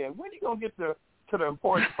nothing yet. When are you gonna get to the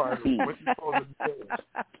important part of what you're supposed to say?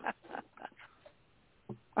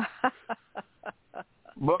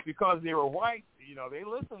 But because they were white, you know, they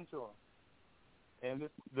listened to them. And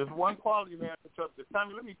this one quality man interrupted.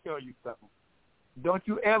 Tommy, let me tell you something. Don't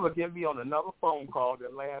you ever get me on another phone call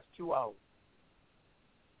that lasts 2 hours.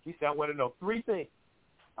 He said, I want to know 3 things.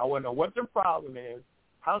 I want to know what the problem is,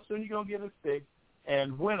 how soon you're going to get it fixed,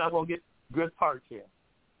 and when I'm going to get good parts here.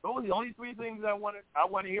 Those are the only 3 things I want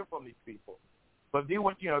to hear from these people. But they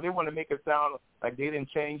want to make it sound like they didn't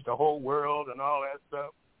change the whole world and all that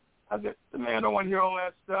stuff. I said, the man don't want to hear all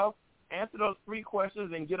that stuff. Answer those 3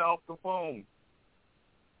 questions and get off the phone.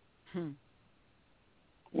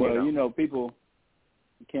 Well, you know, people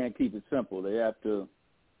can't keep it simple. They have to,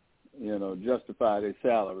 you know, justify their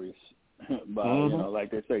salaries by, you know,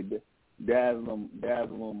 like they say, dazzle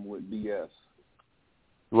them with BS.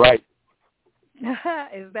 Right.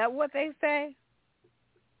 Is that what they say?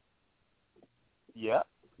 Yeah.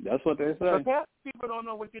 That's what they say. But half people don't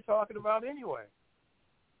know what you're talking about anyway.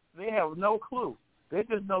 They have no clue. They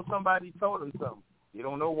just know somebody told them something. You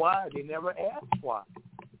don't know why. They never asked why.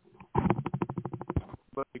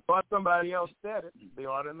 But because somebody else said it, they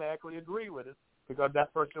automatically agree with it because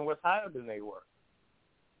that person was higher than they were.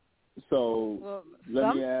 So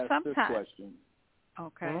let me ask this question.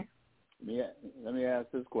 Okay. Let me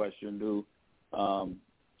ask this question. Do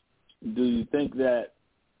you think that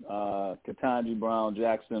Ketanji Brown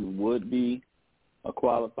Jackson would be a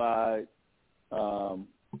qualified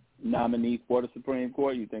nominee for the Supreme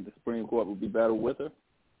Court? You think the Supreme Court would be better with her?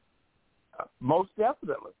 Most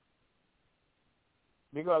definitely.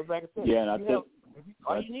 Because, like I said,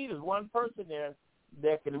 all you need is one person there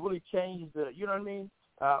that can really change you know what I mean,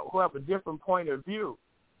 who have a different point of view.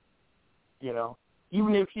 You know,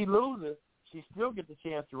 even if she loses, she still gets the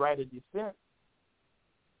chance to write a dissent.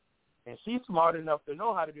 And she's smart enough to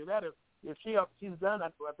know how to do that. If she's done, I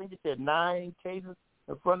think it said 9 cases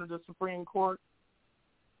in front of the Supreme Court.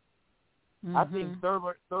 I think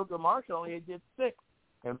Thurgood Marshall only did 6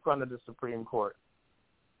 in front of the Supreme Court.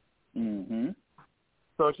 Mm-hmm.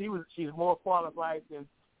 So she's more qualified than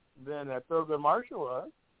Thurgood Marshall was,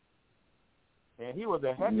 and he was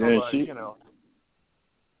a heck of you know,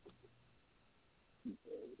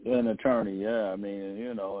 an attorney. Yeah, I mean,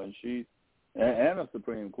 you know, and she and a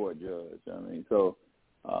Supreme Court judge. I mean, so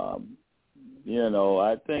you know,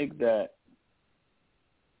 I think that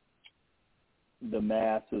the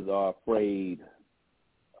masses are afraid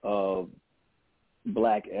of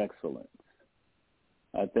black excellence.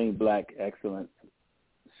 I think black excellence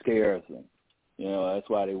scares them. You know, that's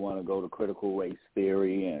why they want to go to critical race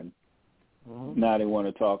theory, and now they want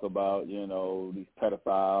to talk about, you know, these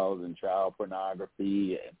pedophiles and child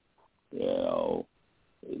pornography and, you know,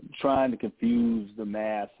 trying to confuse the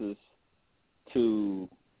masses to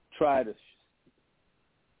try to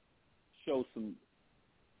show some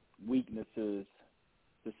weaknesses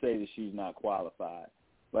to say that she's not qualified.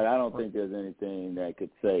 But I don't think there's anything that could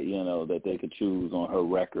say, you know, that they could choose on her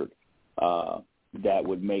record that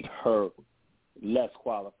would make her less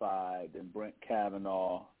qualified than Brett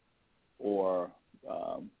Kavanaugh or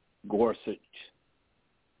Gorsuch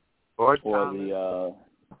or the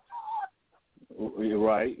you're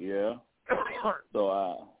right, yeah. So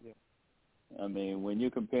I mean, when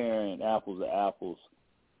you're comparing apples to apples,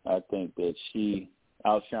 I think that she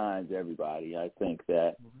outshines everybody. I think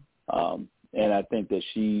that and I think that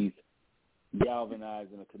she's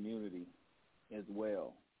galvanizing the community as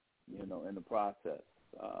well, you know, in the process.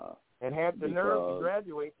 And had the nerve to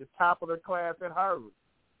graduate the top of the class at Harvard.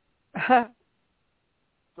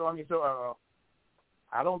 So I mean,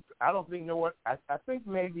 I don't think I think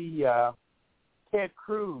maybe Ted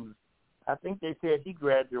Cruz. I think they said he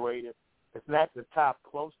graduated. It's not the top,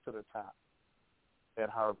 close to the top at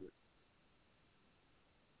Harvard.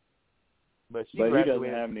 But he doesn't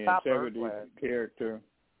have the integrity, character,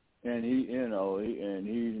 and he's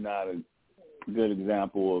not a good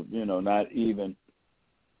example of, you know, not even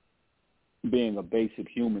being a basic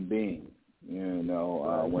human being, you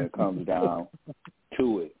know, when it comes down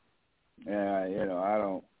to it. And, you know, I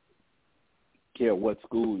don't care what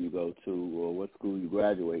school you go to or what school you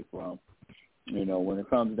graduate from. You know, when it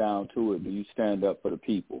comes down to it, do you stand up for the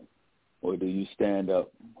people, or do you stand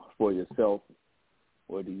up for yourself,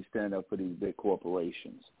 or do you stand up for these big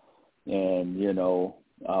corporations? And, you know,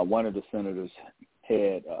 one of the senators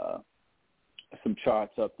had some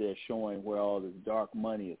charts up there showing where all this dark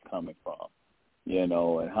money is coming from.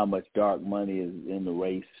 and how much dark money is in the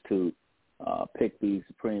race to pick these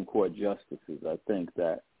Supreme Court justices. I think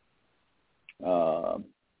that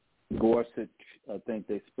Gorsuch, I think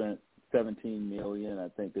they spent $17 million. I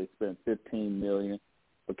think they spent $15 million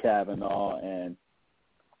for Kavanaugh, and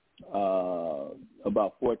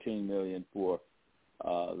about $14 million for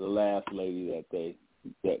the last lady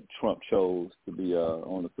that Trump chose to be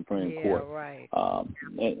on the Supreme Court. Right.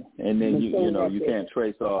 And then you can't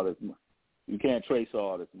trace all this. You can't trace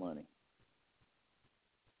all this money.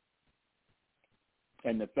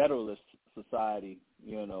 And the Federalist Society,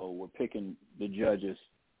 were picking the judges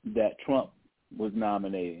that Trump was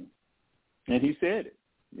nominating, and he said it.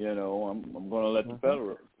 I'm going to let the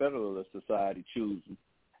Federalist Society choose them.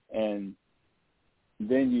 And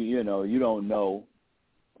then you don't know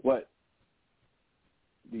what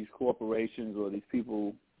these corporations or these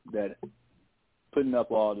people that putting up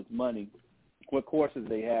all this money, what courses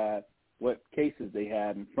they have, what cases they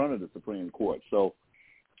have in front of the Supreme Court. So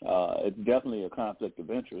it's definitely a conflict of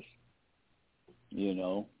interest,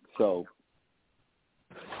 So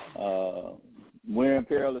we're in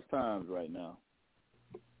perilous times right now.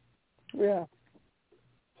 Yeah.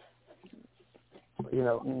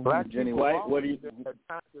 Black Jenny people White, what do you think? The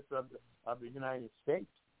Congress of the United States.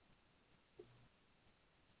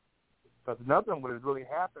 Because nothing would have really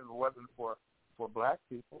happened wasn't for black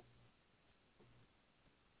people.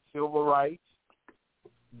 Civil rights,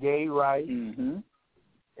 gay rights,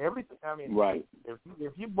 everything. I mean, right.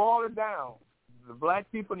 If you boil it down, the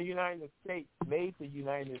black people in the United States made the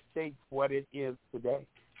United States what it is today.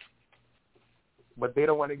 But they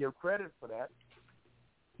don't want to give credit for that.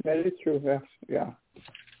 That is true. Yeah.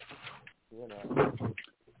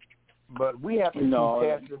 But we have to keep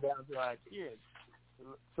passing it down to our kids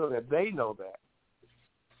so that they know that.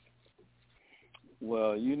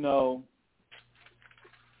 Well,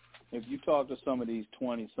 if you talk to some of these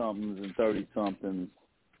 20-somethings and 30-somethings,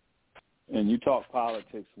 and you talk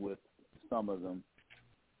politics with some of them,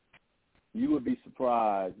 you would be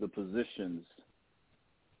surprised the positions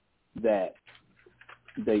that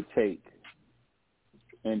they take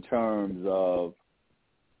in terms of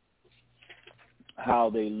how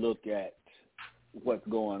they look at what's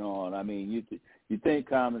going on. I mean, you think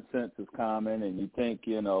common sense is common, and you think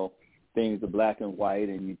things are black and white,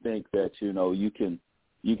 and you think that you can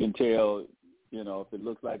tell if it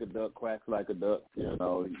looks like a duck, quacks like a duck.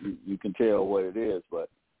 You can tell what it is. But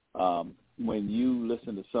when you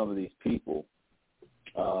listen to some of these people,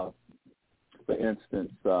 for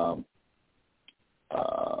instance, there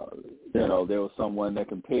was someone that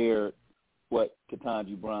compared what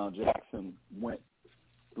Ketanji Brown Jackson went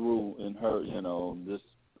through in her, this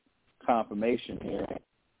confirmation hearing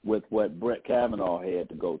with what Brett Kavanaugh had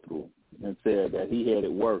to go through, and said that he had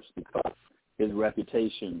it worse because his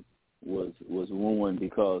reputation was ruined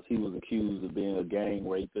because he was accused of being a gang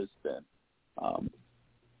rapist, and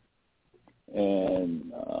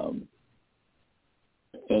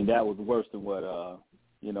that was worse than what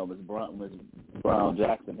Ms. Brown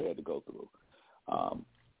Jackson had to go through.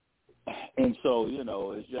 And so,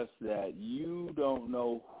 it's just that you don't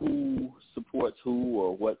know who supports who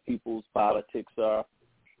or what people's politics are.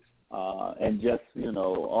 And just,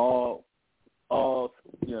 all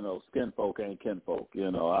skin folk ain't kinfolk.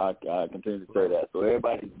 I continue to say that. So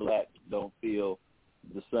everybody's black don't feel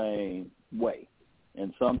the same way.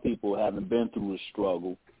 And some people haven't been through a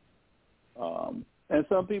struggle. And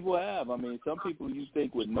some people have. I mean, some people you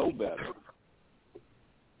think would know better.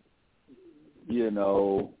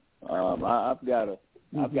 I've got a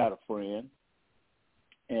friend,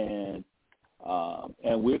 and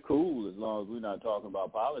we're cool as long as we're not talking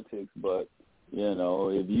about politics. But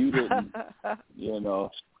if you didn't,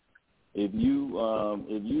 if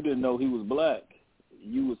you didn't know he was black,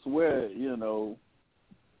 you would swear, he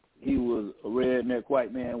was a redneck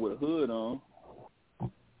white man with a hood on.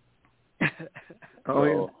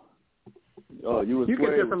 You would can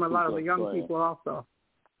hear from a lot of the young people also.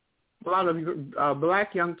 A lot of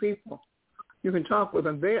black young people. You can talk with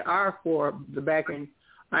them. They are for the backing.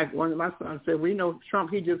 Like one of my sons said, we know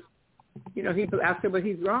Trump, I said, but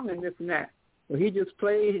he's wrong in this and that. Well, he just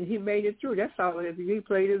played and he made it through. That's all it is. He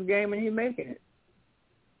played his game and he's making it.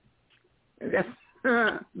 And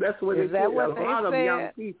that's what it is. A lot of young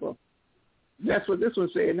people. That's what this one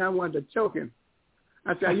said, and I wanted to choke him.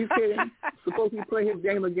 I said, are you kidding? Suppose he play his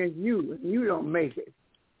game against you and you don't make it,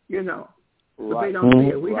 But they don't see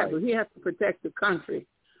it. We have to protect the country.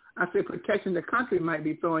 I said, protecting the country might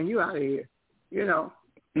be throwing you out of here,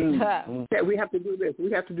 That we have to do this, we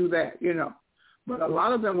have to do that, But a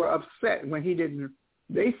lot of them were upset when he didn't.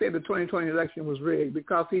 They said the 2020 election was rigged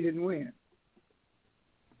because he didn't win.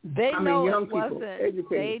 They know young it people, wasn't. educated.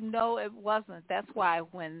 They know it wasn't. That's why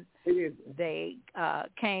when they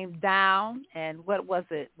came down, and what was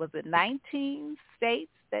it? Was it 19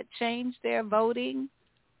 states that changed their voting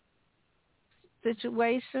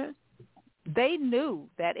situation? They knew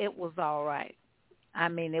that it was all right. I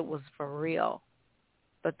mean, it was for real.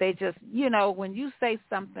 But they just, when you say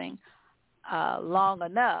something long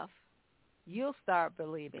enough, you'll start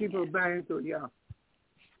believing people it. buy into it, yeah.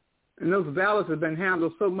 And those ballots have been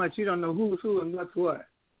handled so much, you don't know who's who and what's what.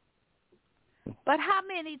 But how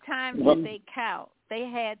many times did they count? They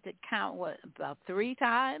had to count, about 3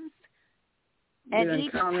 times? And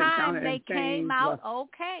each time they came out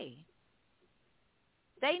okay.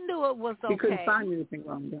 They knew it was okay. He couldn't find anything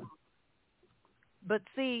wrong there. But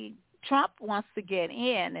see, Trump wants to get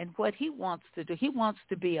in, and what he wants to do, he wants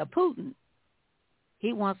to be a Putin.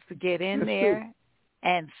 He wants to get in there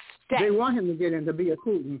and stay. They want him to get in to be a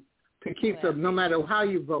Putin, to keep them, no matter how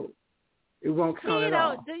you vote. It won't count at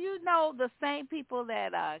all. Do you know the same people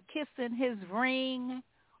that are kissing his ring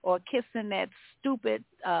or kissing that stupid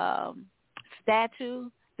statue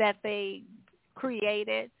that they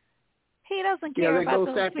created? He doesn't care about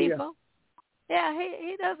those people. Yeah,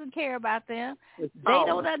 he doesn't care about them. They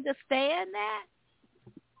don't understand that.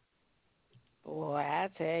 Boy, I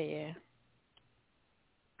tell you.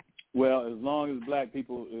 Well, as long as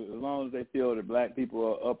they feel that black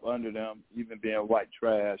people are up under them, even being white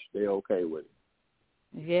trash, they're okay with it.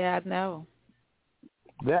 Yeah, I know.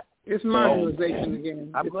 It's marginalization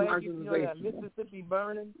again. I'm glad you feel that Mississippi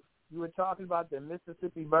burning. You were talking about the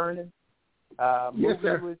Mississippi burning. Yes,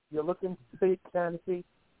 sir. You're looking to kind of see.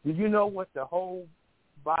 Did you know what the whole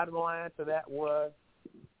bottom line to that was?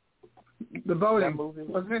 The voting, that movie?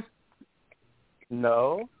 wasn't it?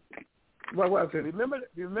 No. What was it? Remember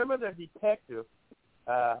the detective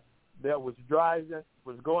that was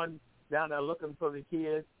going down there looking for the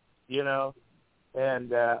kids, and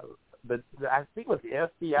I think it was the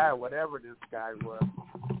FBI or whatever this guy was.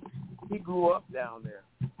 He grew up down there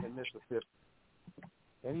in Mississippi.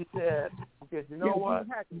 And he said, you know what?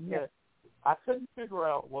 He said, I couldn't figure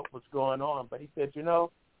out what was going on, but he said,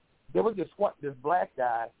 there was this black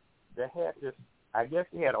guy that had this, I guess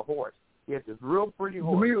he had a horse. He had this real pretty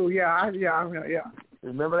horse. Real, yeah.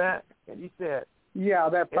 Remember that? And he said,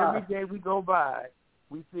 every day we go by,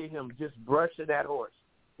 we see him just brushing that horse.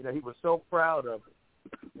 He was so proud of it.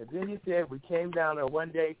 And then he said, we came down there one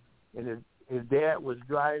day, and his dad was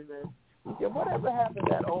driving. He said, whatever happened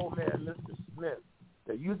to that old man, Mr. Smith,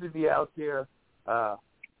 that used to be out there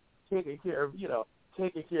taking care of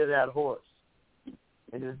that horse?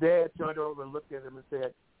 And his dad turned over and looked at him and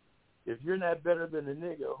said, if you're not better than the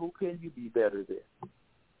nigger, who can you be better than?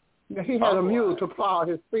 Yeah, he had a mule to plow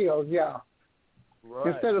his fields, yeah. Right.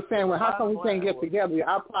 Instead of saying, well, how come we can't get together?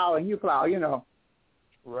 I plow and you plow,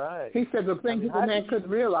 Right. He said the thing the man couldn't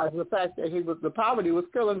realize was the fact that the poverty was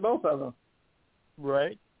killing both of them.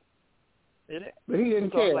 Right. But he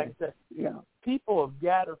didn't care. Like that, people have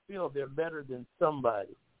got to feel they're better than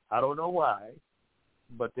somebody. I don't know why,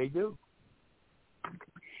 but they do.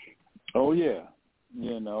 Oh, yeah.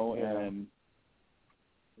 And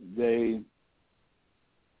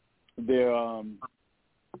their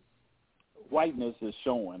whiteness is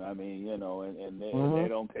showing. I mean, and they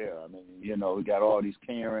don't care. I mean, we got all these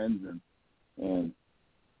Karens and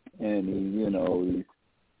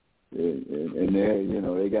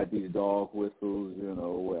they got these dog whistles,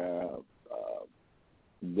 where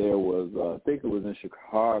there was, I think it was in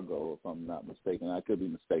Chicago, if I'm not mistaken. I could be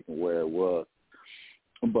mistaken where it was.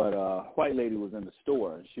 But a white lady was in the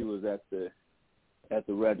store, and she was at the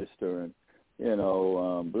register,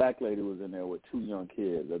 and black lady was in there with 2 young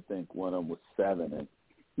kids. I think one of them was 7, and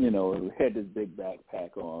had this big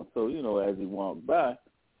backpack on. So as he walked by,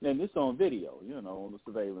 and this on video, on the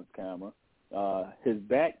surveillance camera, his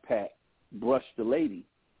backpack brushed the lady's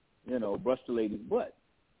butt,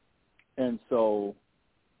 and so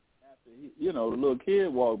after the little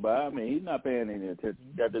kid walked by. I mean, he's not paying any attention.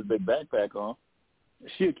 He got this big backpack on.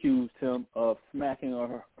 She accused him of smacking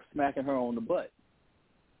her on the butt,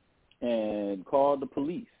 and called the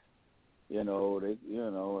police. And so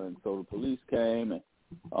the police came, and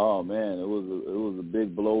oh man, it was a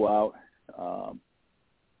big blowout.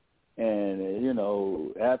 And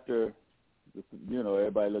after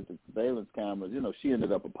everybody looked at the surveillance cameras, she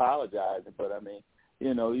ended up apologizing. But I mean,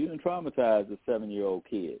 you done traumatized a 7-year-old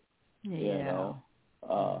kid. Yeah.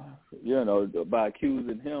 By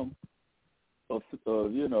accusing him of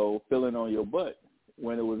filling on your butt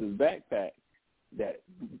when it was his backpack that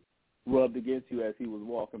rubbed against you as he was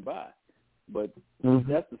walking by. But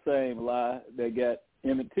that's the same lie that got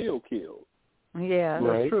Emmett Till killed. Yeah,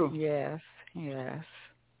 that's true. Yes.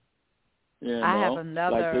 I have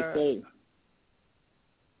another. Like they say.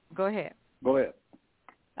 Go ahead. Go ahead.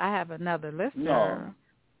 I have another listener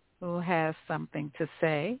who has something to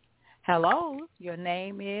say. Hello, your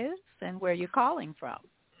name is and where you're calling from.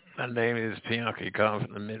 My name is Bianca. You come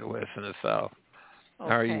from the Midwest and the South. Okay.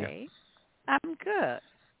 How are you? I'm good.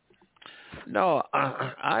 No,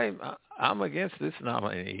 I'm against this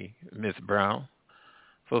nominee, Miss Brown,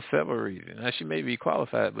 for several reasons. Now, she may be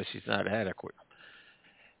qualified, but she's not adequate.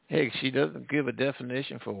 Heck, she doesn't give a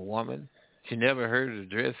definition for a woman. She never heard of the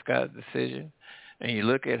Dred Scott decision. And you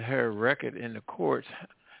look at her record in the courts,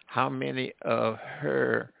 how many of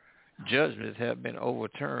her judgments have been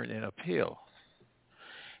overturned in appeal.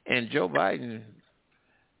 And Joe Biden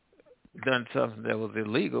done something that was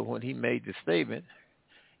illegal when he made the statement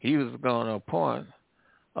he was going to appoint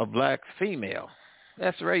a black female.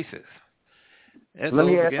 That's racist. That goes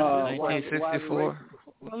against the 1964.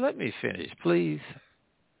 Well, let me finish, please.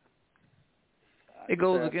 It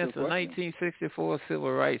goes against the 1964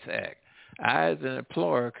 Civil Rights Act. I, as an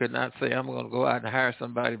employer, could not say I'm going to go out and hire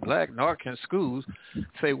somebody black, nor can schools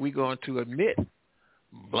say we're going to admit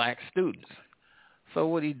black students. So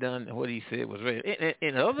what he said was racist.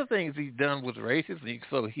 And other things he's done was racist.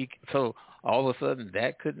 So all of a sudden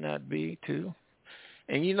that could not be too.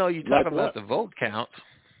 And you talk about the vote count.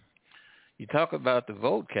 You talk about the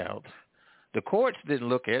vote count. The courts didn't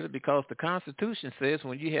look at it because the Constitution says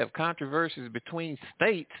when you have controversies between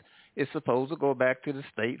states, it's supposed to go back to the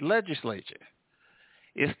state legislature.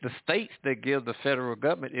 It's the states that give the federal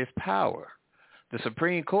government its power. The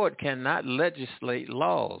Supreme Court cannot legislate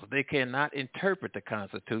laws. They cannot interpret the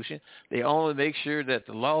Constitution. They only make sure that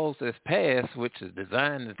the laws that's passed, which is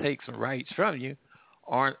designed to take some rights from you,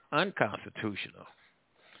 aren't unconstitutional.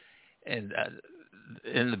 And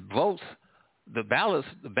the votes, the ballots,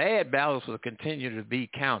 the bad ballots will continue to be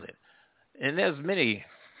counted. And there's many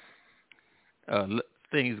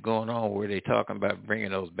things going on where they're talking about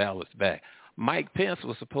bringing those ballots back. Mike Pence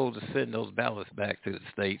was supposed to send those ballots back to the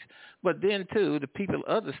states, but then, too, the people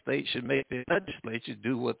of the states should make their legislatures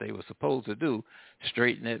do what they were supposed to do,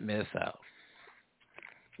 straighten that mess out.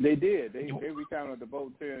 They did. They recounted the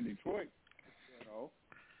votes here in Detroit,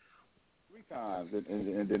 3 times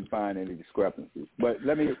and didn't find any discrepancies. But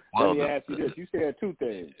let me ask you this. You said 2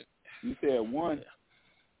 things. You said, one,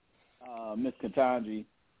 Ms. Ketanji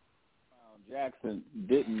Brown Jackson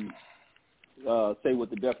didn't say what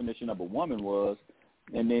the definition of a woman was,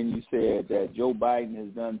 and then you said that Joe Biden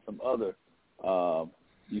has done some other,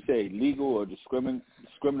 you say legal or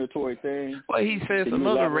discriminatory things. Well, he said some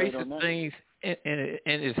other racist things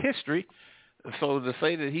in his history. So to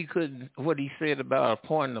say that he couldn't, what he said about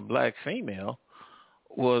appointing a black female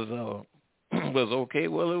was okay.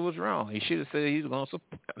 Well, it was wrong. He should have said he was going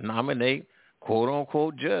to nominate quote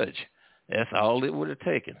unquote judge. That's all it would have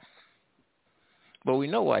taken. But we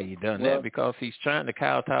know why he done that, because he's trying to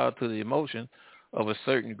kowtow to the emotion of a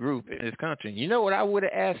certain group in this country. You know what I would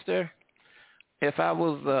have asked her if I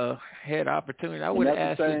was had opportunity? I would have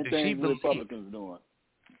asked her if she believed. Republicans doing.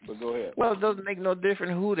 But go ahead. Well, it doesn't make no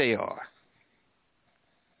difference who they are.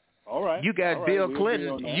 All right. You got Bill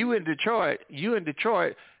Clinton. You in Detroit.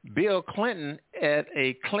 Bill Clinton at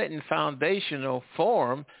a Clinton Foundational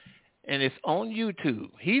Forum. And it's on YouTube.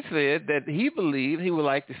 He said that he believed he would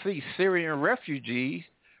like to see Syrian refugees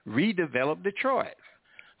redevelop Detroit.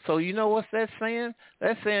 So you know what's that saying?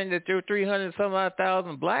 That's saying that there are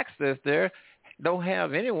 300,000 blacks that's there don't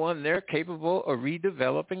have anyone there capable of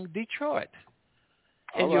redeveloping Detroit.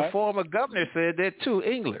 And your former governor said that too,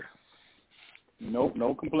 Engler. Nope,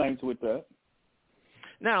 no complaints with that.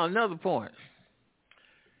 Now, another point.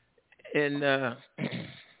 And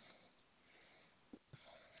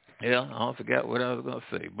yeah, I forgot what I was going to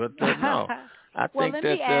say, but no, I think that. Well, let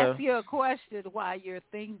me ask you a question while you're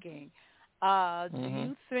thinking. Do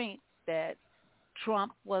you think that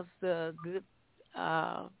Trump was the good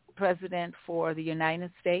president for the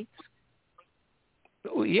United States?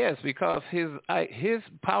 Oh, yes, because his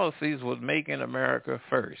policies was making America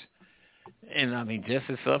first, and I mean, just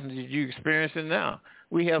as something that you're experiencing now.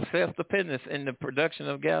 We have self-dependence in the production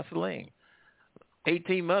of gasoline.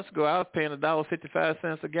 18 months ago, I was paying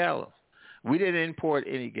 $1.55 a gallon. We didn't import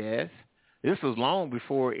any gas. This was long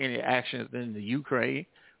before any actions in the Ukraine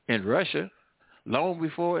and Russia, long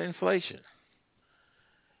before inflation.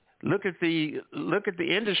 Look at the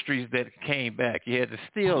industries that came back. You had the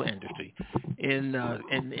steel industry in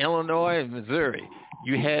Illinois and Missouri.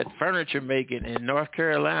 You had furniture making in North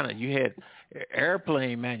Carolina. You had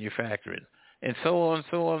airplane manufacturing, and so on,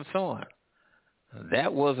 so on, so on.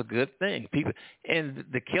 That was a good thing. People, and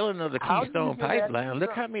the killing of the Keystone Pipeline.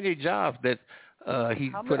 Look how many jobs that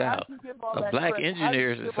he put out. Black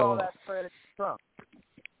engineers and so on.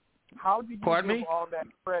 How did you give all that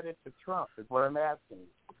credit to Trump is what I'm asking you.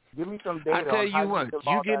 Give me some data. I tell you what,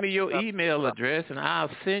 you give me your email address and I'll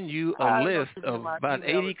send you a list of about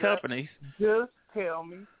 80 companies. Just tell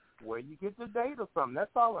me where you get the data from.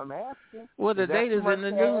 That's all I'm asking. Well, the data's in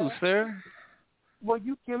the news, sir. Well,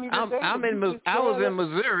 you give me the data. I was in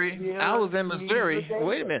Missouri. I was in Missouri.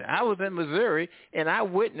 Wait a minute. I was in Missouri, and I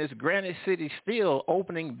witnessed Granite City Steel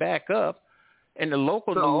opening back up. In the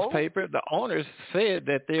local newspaper, the owners said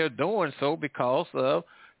that they're doing so because of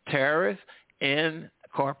tariffs and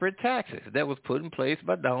corporate taxes that was put in place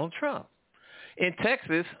by Donald Trump. In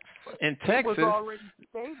Texas, it was already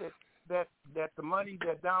stated that the money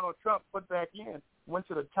that Donald Trump put back in went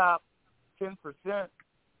to the top 10%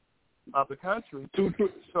 of the country. $2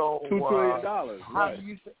 trillion. How do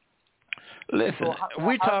you listen,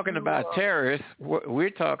 we're talking about terrorists. We're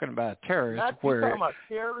talking about terrorists. Not you talking about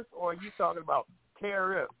terrorists, or are you talking about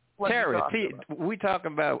terrorists? Terrorists. We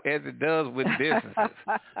talking about as it does with businesses.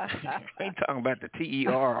 Ain't talking about the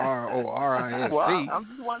TERRORIST.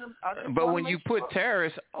 But when you put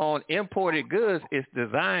tariffs on imported goods, it's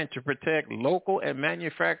designed to protect local and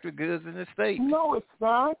manufactured goods in the state. No, it's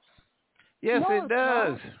not. Yes, it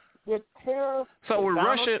does. So when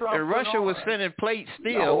Russia was sending plate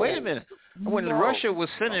steel, wait a minute. When Russia was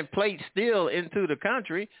sending plate steel into the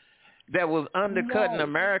country that was undercutting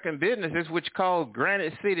American businesses, which called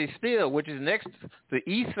Granite City Steel, which is next to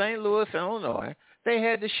East St. Louis, Illinois, they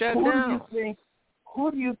had to shut down.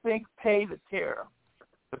 Who do you think pay the tariff?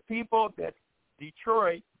 The people that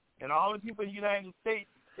Detroit and all the people in the United States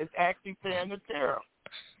is actually paying the tariff.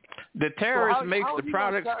 The terrorist makes the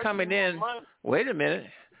products coming in. Wait a minute.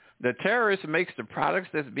 The terrorist makes the products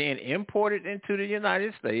that's being imported into the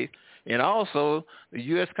United States, and also the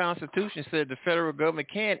U.S. Constitution said the federal government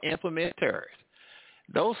can implement tariffs.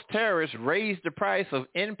 Those tariffs raise the price of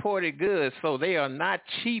imported goods, so they are not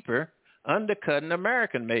cheaper, undercutting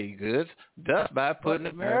American-made goods, thus by putting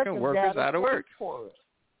American workers out of work.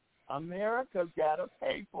 America's got to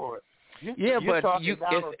pay for it. You're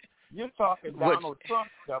talking Donald Trump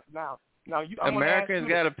stuff now. Americans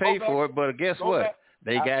got to pay for it, but guess what?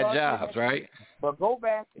 They got jobs, right? But go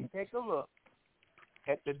back and take a look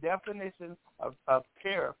at the definition of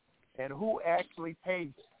tariff and who actually pays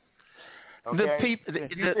it. Okay? The people.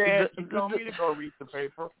 You told me to go read the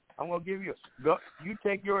paper. I'm going to give you. You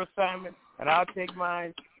take your assignment, and I'll take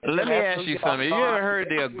mine. Let me ask you something. Have you ever heard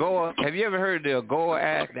the AGOA? Have you ever heard the AGOA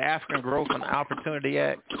Act, the African Growth and Opportunity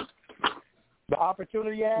Act? The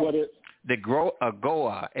Opportunity Act. What is? The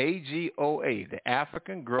AGOA, AGOA, the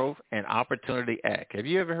African Growth and Opportunity Act. Have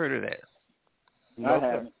you ever heard of that? No, I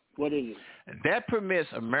haven't. What is it? That permits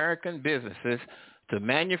American businesses to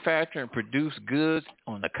manufacture and produce goods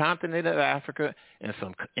on the continent of Africa and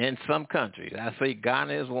in some countries. I say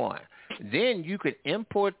Ghana is one. Then you could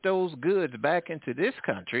import those goods back into this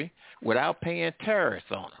country without paying tariffs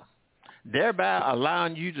on them, thereby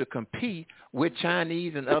allowing you to compete with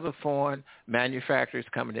Chinese and other foreign manufacturers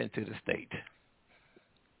coming into the state.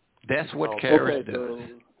 That's what tariffs do.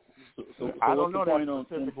 So I don't know that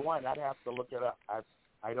specific one. I'd have to look it up.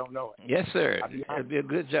 I don't know it. Yes, sir. That'd be a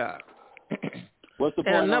good job. What's the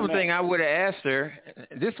point? And another thing I would have asked her,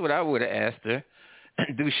 this is what I would have asked her,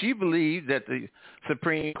 do she believe that the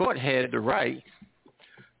Supreme Court had the right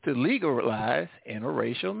to legalize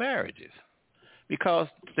interracial marriages? Because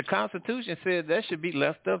the Constitution said that should be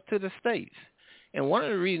left up to the states. And one of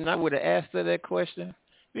the reasons I would have asked her that question,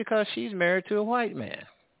 because she's married to a white man.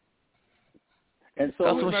 And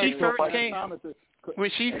so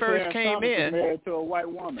when she first came in, married to a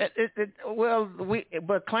white woman.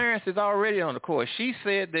 But Clarence is already on the court. She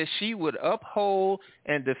said that she would uphold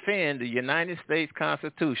and defend the United States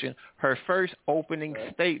Constitution, her first opening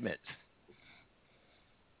statements.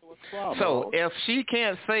 So if she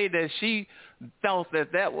can't say that she thought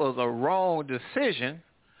that was a wrong decision,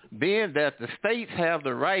 being that the states have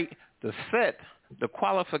the right to set the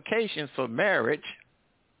qualifications for marriage,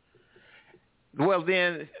 well,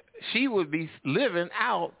 then she would be living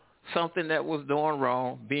out something that was doing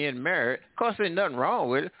wrong, being married. Of course, there's nothing wrong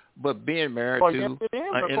with it, but being married to an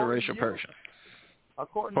interracial person.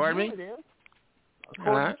 According Pardon to me? You, it is.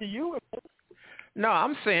 According to you, it is. No,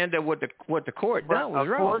 I'm saying that what the court done was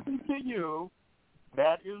wrong. According to you,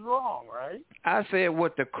 that is wrong, right? I said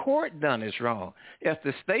what the court done is wrong. If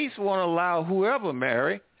the states want to allow whoever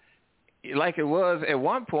marry, like it was at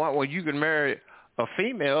one point where you could marry a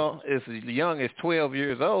female as young as 12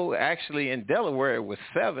 years old, actually in Delaware it was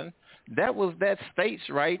 7, that was that state's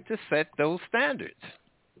right to set those standards.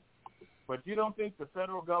 But you don't think the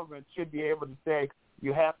federal government should be able to say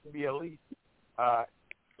you have to be at least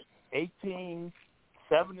 18-7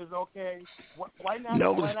 is okay. Why not?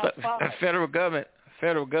 No, why not 5? The federal government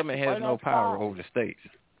has no power 5? over the states.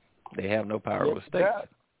 They have no power Yes, over states.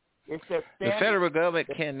 It's the federal government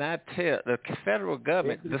cannot tell. The federal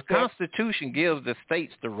government, the Constitution gives the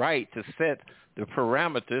states the right to set the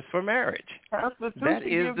parameters for marriage. That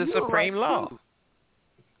is the supreme law.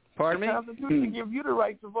 Pardon me? The Constitution gives you the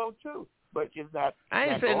right to vote too, but it's not. I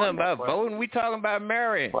ain't saying nothing about voting. We talking about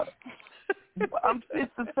marrying.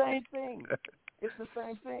 It's the same thing. It's the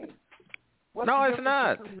same thing. No, it's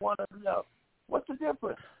not. What's the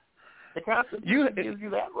difference? The Constitution gives you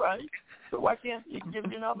that right, so why can't it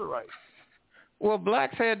give you another right? Well,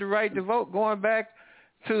 blacks had the right to vote going back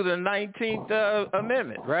to the 19th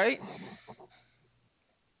Amendment, right?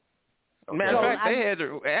 Matter of fact, they had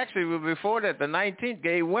actually before that, the 19th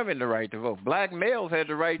gave women the right to vote. Black males had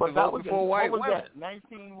the right to vote before white women. What was that?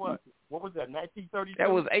 19 what? What was that? 1932.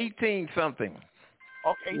 That was 18 something.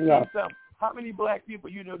 Okay, 18 something. How many black people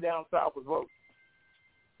you know down south would vote?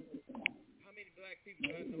 How many black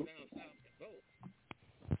people down south could vote?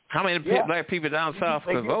 How many black people down south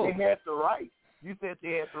could vote? They had the right. You said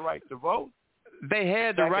they had the right to vote. They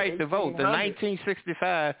had the right to vote. The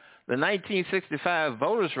 1965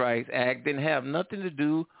 Voters' Rights Act didn't have nothing to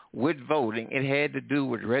do with voting. It had to do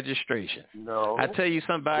with registration. No. I tell you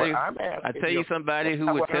somebody.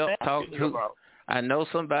 Who would I know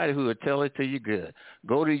somebody who would tell it to you good.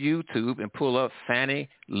 Go to YouTube and pull up Fannie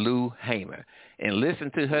Lou Hamer and listen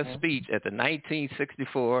to her speech at the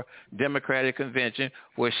 1964 Democratic Convention,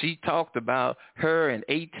 where she talked about her and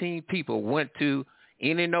 18 people went to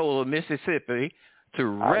Indianola, Mississippi, to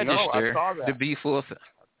register to be full.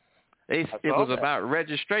 It was about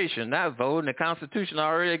registration, not voting. The Constitution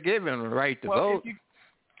already gave them the right to vote.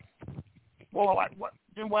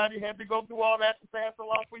 Then why do you have to go through all that to pass a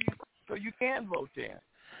law for you so you can vote then?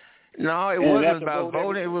 No, it wasn't about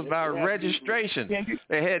voting. It was about registration.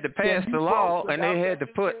 They had to pass the law, and they had to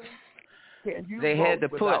put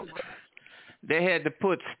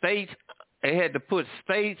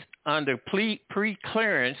states under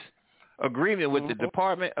pre-clearance agreement with the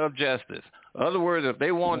Department of Justice. In other words, if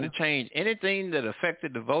they wanted to change anything that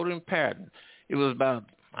affected the voting pattern, it was about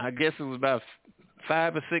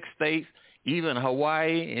 5 or 6 states, even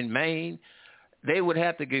Hawaii and Maine. They would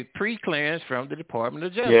have to get pre-clearance from the Department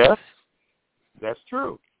of Justice. Yes, that's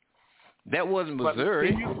true. That wasn't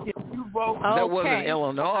Missouri. You vote? That wasn't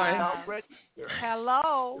Illinois.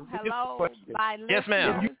 Hello. Yes,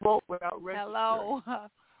 ma'am. You vote without registering. Hello.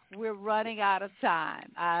 We're running out of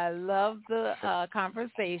time. I love the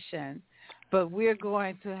conversation, but we're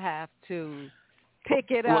going to have to pick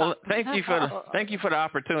it up. Well, thank you for the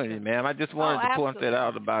opportunity, ma'am. I just wanted to point that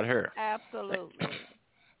out about her. Absolutely.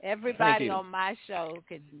 Everybody on my show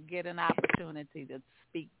can get an opportunity to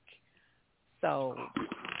speak, so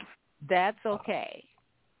that's okay.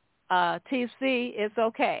 TC, it's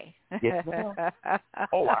okay. Yes, ma'am.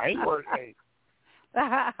 Oh, I ain't worried.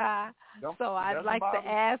 So I'd like to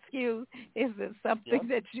ask you, is there something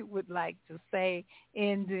that you would like to say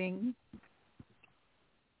ending?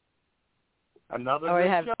 Another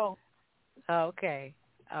good show. Okay.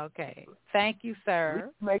 Thank you, sir.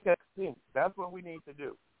 Make us think. That's what we need to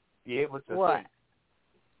do. Be able to what? Think.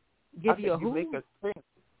 Give you a who? Make us think.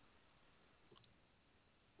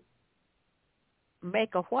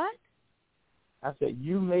 Make a what? I said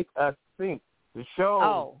you make us think. The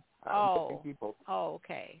show. People,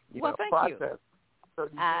 okay. Well, thank you.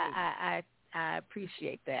 I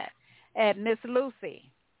appreciate that. And Miss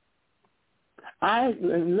Lucy.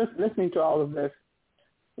 Listening to all of this,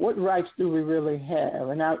 what rights do we really have?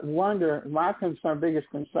 And I wonder, my biggest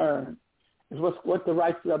concern is what the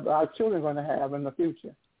rights of our children are going to have in the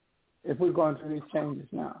future if we're going through these changes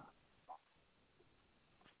now.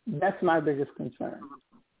 That's my biggest concern.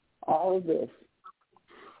 All of this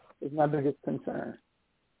is my biggest concern.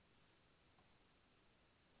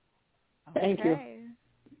 Thank you.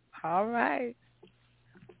 All right.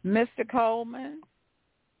 Mr. Coleman?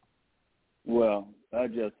 Well,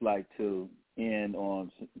 I'd just like to end on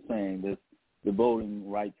saying this. The Voting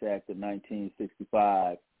Rights Act of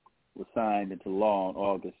 1965 was signed into law on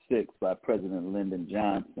August 6th by President Lyndon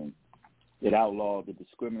Johnson. It outlawed the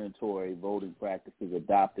discriminatory voting practices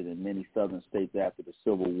adopted in many southern states after the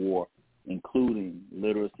Civil War, including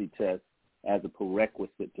literacy tests as a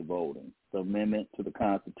prerequisite to voting. The amendment to the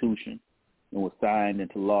Constitution and was signed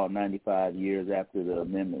into law 95 years after the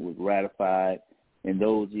amendment was ratified. In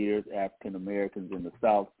those years, African Americans in the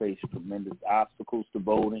South faced tremendous obstacles to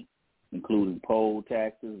voting, including poll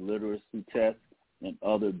taxes, literacy tests, and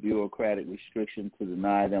other bureaucratic restrictions to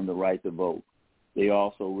deny them the right to vote. They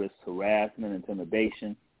also risked harassment,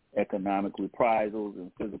 intimidation, economic reprisals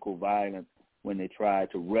and physical violence when they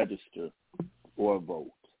tried to register or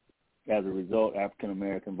vote. As a result, African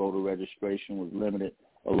American voter registration was limited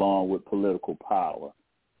along with political power.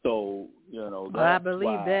 So, that's I believe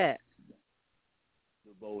why that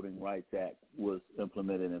the Voting Rights Act was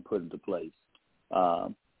implemented and put into place.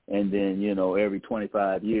 And then, every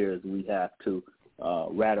 25 years we have to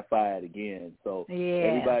ratify it again. So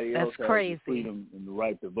everybody else has the freedom and the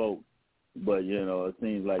right to vote. But, it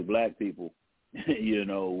seems like black people,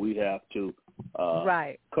 we have to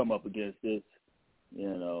come up against this,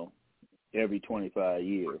 every 25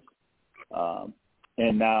 years.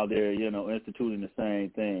 And now they're, instituting the same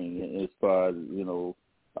thing as far as,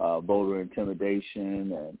 voter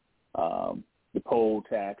intimidation and the poll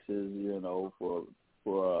taxes, for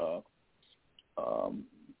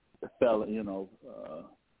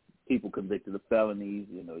people convicted of felonies,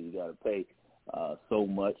 you got to pay so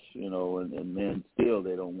much, and then still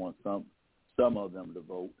they don't want some of them to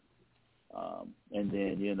vote. And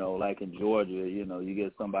then, like in Georgia, you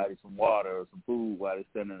get somebody some water or some food while they're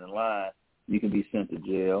standing in line, you can be sent to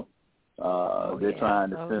jail. They're trying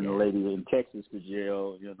to send a lady in Texas to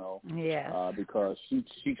jail, because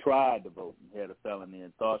she tried to vote and had a felony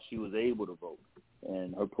and thought she was able to vote.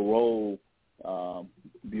 And her parole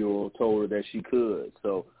bureau told her that she could.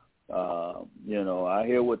 So, I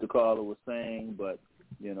hear what the caller was saying, but,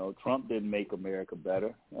 Trump didn't make America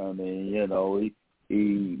better. I mean,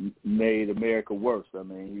 he made America worse. I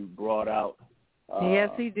mean, he brought out yes,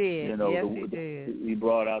 he did. He did. He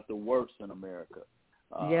brought out the worst in America.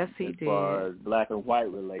 Yes, he did. As far as black and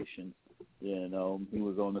white relations, he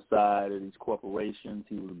was on the side of these corporations.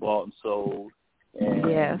 He was bought and sold. And,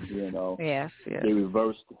 they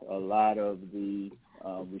reversed a lot of the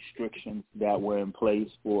restrictions that were in place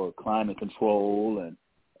for climate control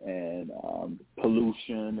and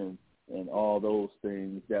pollution and all those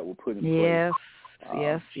things that were put in place.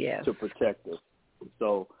 To protect us.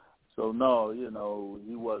 So no,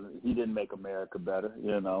 he didn't make America better,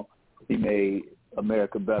 He made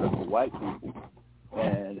America better for white people.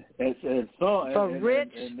 And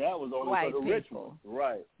that was only for the rich ones.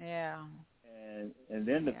 Right. Yeah. And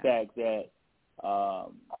then the fact that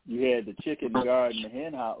you had the chicken guarding the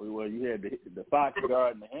hen house, well, you had the fox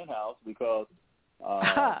guarding the hen house because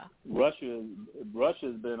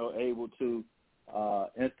Russia's been able to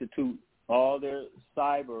institute all their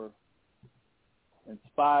cyber and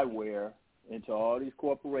spyware into all these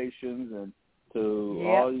corporations and to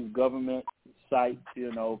all these government sites,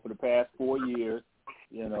 for the past 4 years.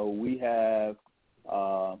 We have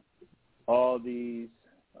all these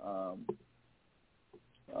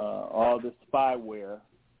all the spyware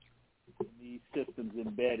in these systems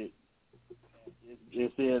embedded.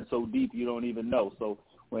 It's in so deep you don't even know. So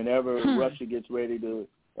whenever Russia gets ready to,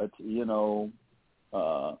 institute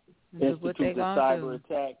a cyber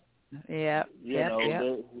attack, they've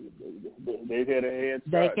had a head start.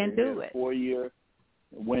 They can do it. 4-year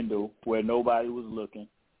window where nobody was looking.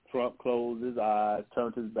 Trump closed his eyes,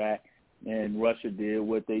 turned his back, and Russia did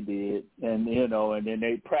what they did. And, and then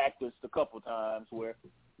they practiced a couple times where,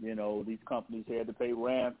 these companies had to pay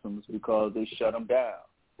ransoms because they shut them down.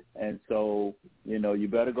 And so, you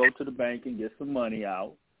better go to the bank and get some money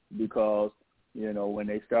out because, when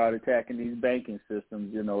they start attacking these banking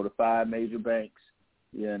systems, the 5 major banks,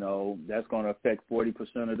 that's going to affect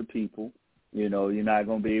 40% of the people. You're not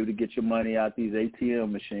going to be able to get your money out these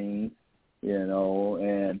ATM machines,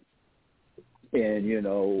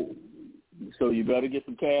 so you better get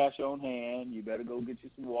some cash on hand. You better go get you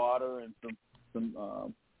some water and some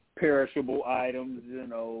perishable items,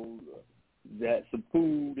 some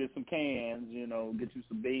food and some cans, get you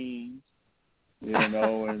some beans,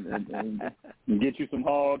 and get you some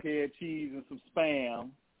hog head cheese and some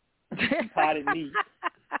Spam, some potted meat.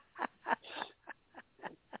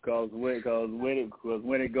 Because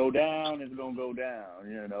when it go down, it's gonna go down,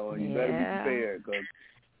 and you better be prepared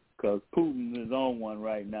because Putin is on one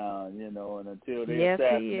right now, and until they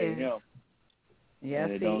assassinate him,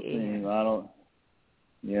 and it don't seem,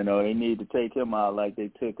 they need to take him out like they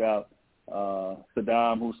took out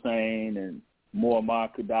Saddam Hussein and Muammar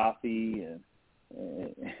Gaddafi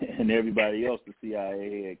and everybody else the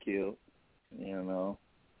CIA had killed,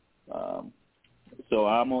 So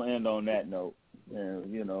I'm gonna end on that note.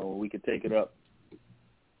 And, we could take it up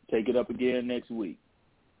again next week.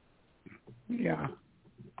 Yeah.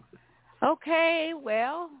 Okay,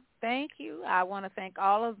 well, thank you. I want to thank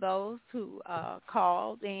all of those who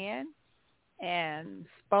called in and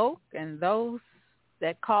spoke and those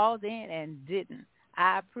that called in and didn't.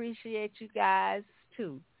 I appreciate you guys,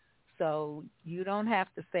 too. So you don't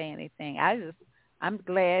have to say anything. I'm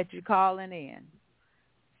glad you're calling in.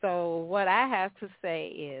 So what I have to say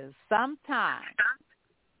is sometimes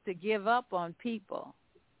to give up on people,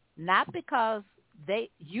 not because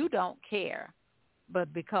you don't care,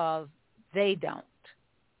 but because they don't.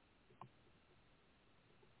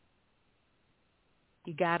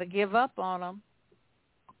 You got to give up on them.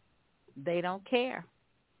 They don't care.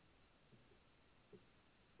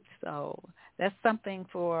 So that's something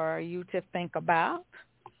for you to think about.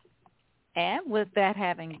 And with that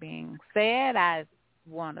having been said, I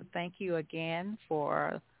want to thank you again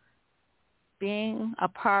for being a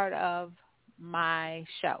part of my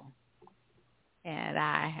show. And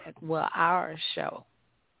our show,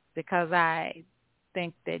 because I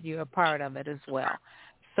think that you're a part of it as well.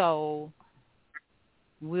 So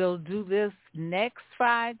we'll do this next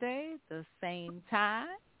Friday, the same time,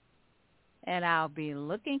 and I'll be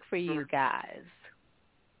looking for you guys.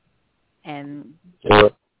 And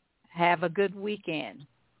have a good weekend,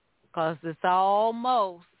 because it's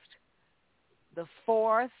almost the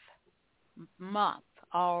 4th month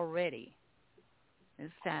already.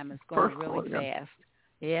 This time is going really fast.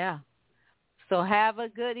 Yeah. So have a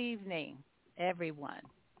good evening, everyone.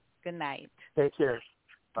 Good night. Take care.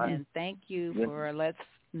 Bye. And thank you for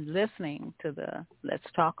listening to the Let's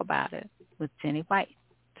Talk About It with Jenny White.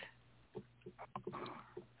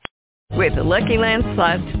 With the Lucky Land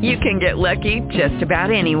Slots, you can get lucky just about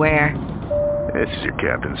anywhere. This is your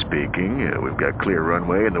captain speaking. We've got clear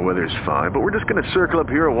runway and the weather's fine, but we're just going to circle up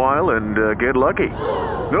here a while and get lucky.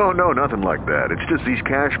 No, nothing like that. It's just these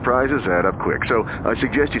cash prizes add up quick. So I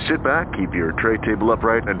suggest you sit back, keep your tray table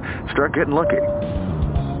upright, and start getting lucky.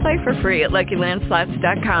 Play for free at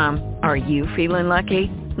LuckyLandSlots.com. Are you feeling lucky?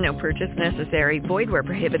 No purchase necessary. Void where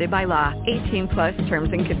prohibited by law. 18+ terms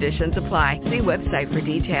and conditions apply. See website for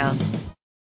details.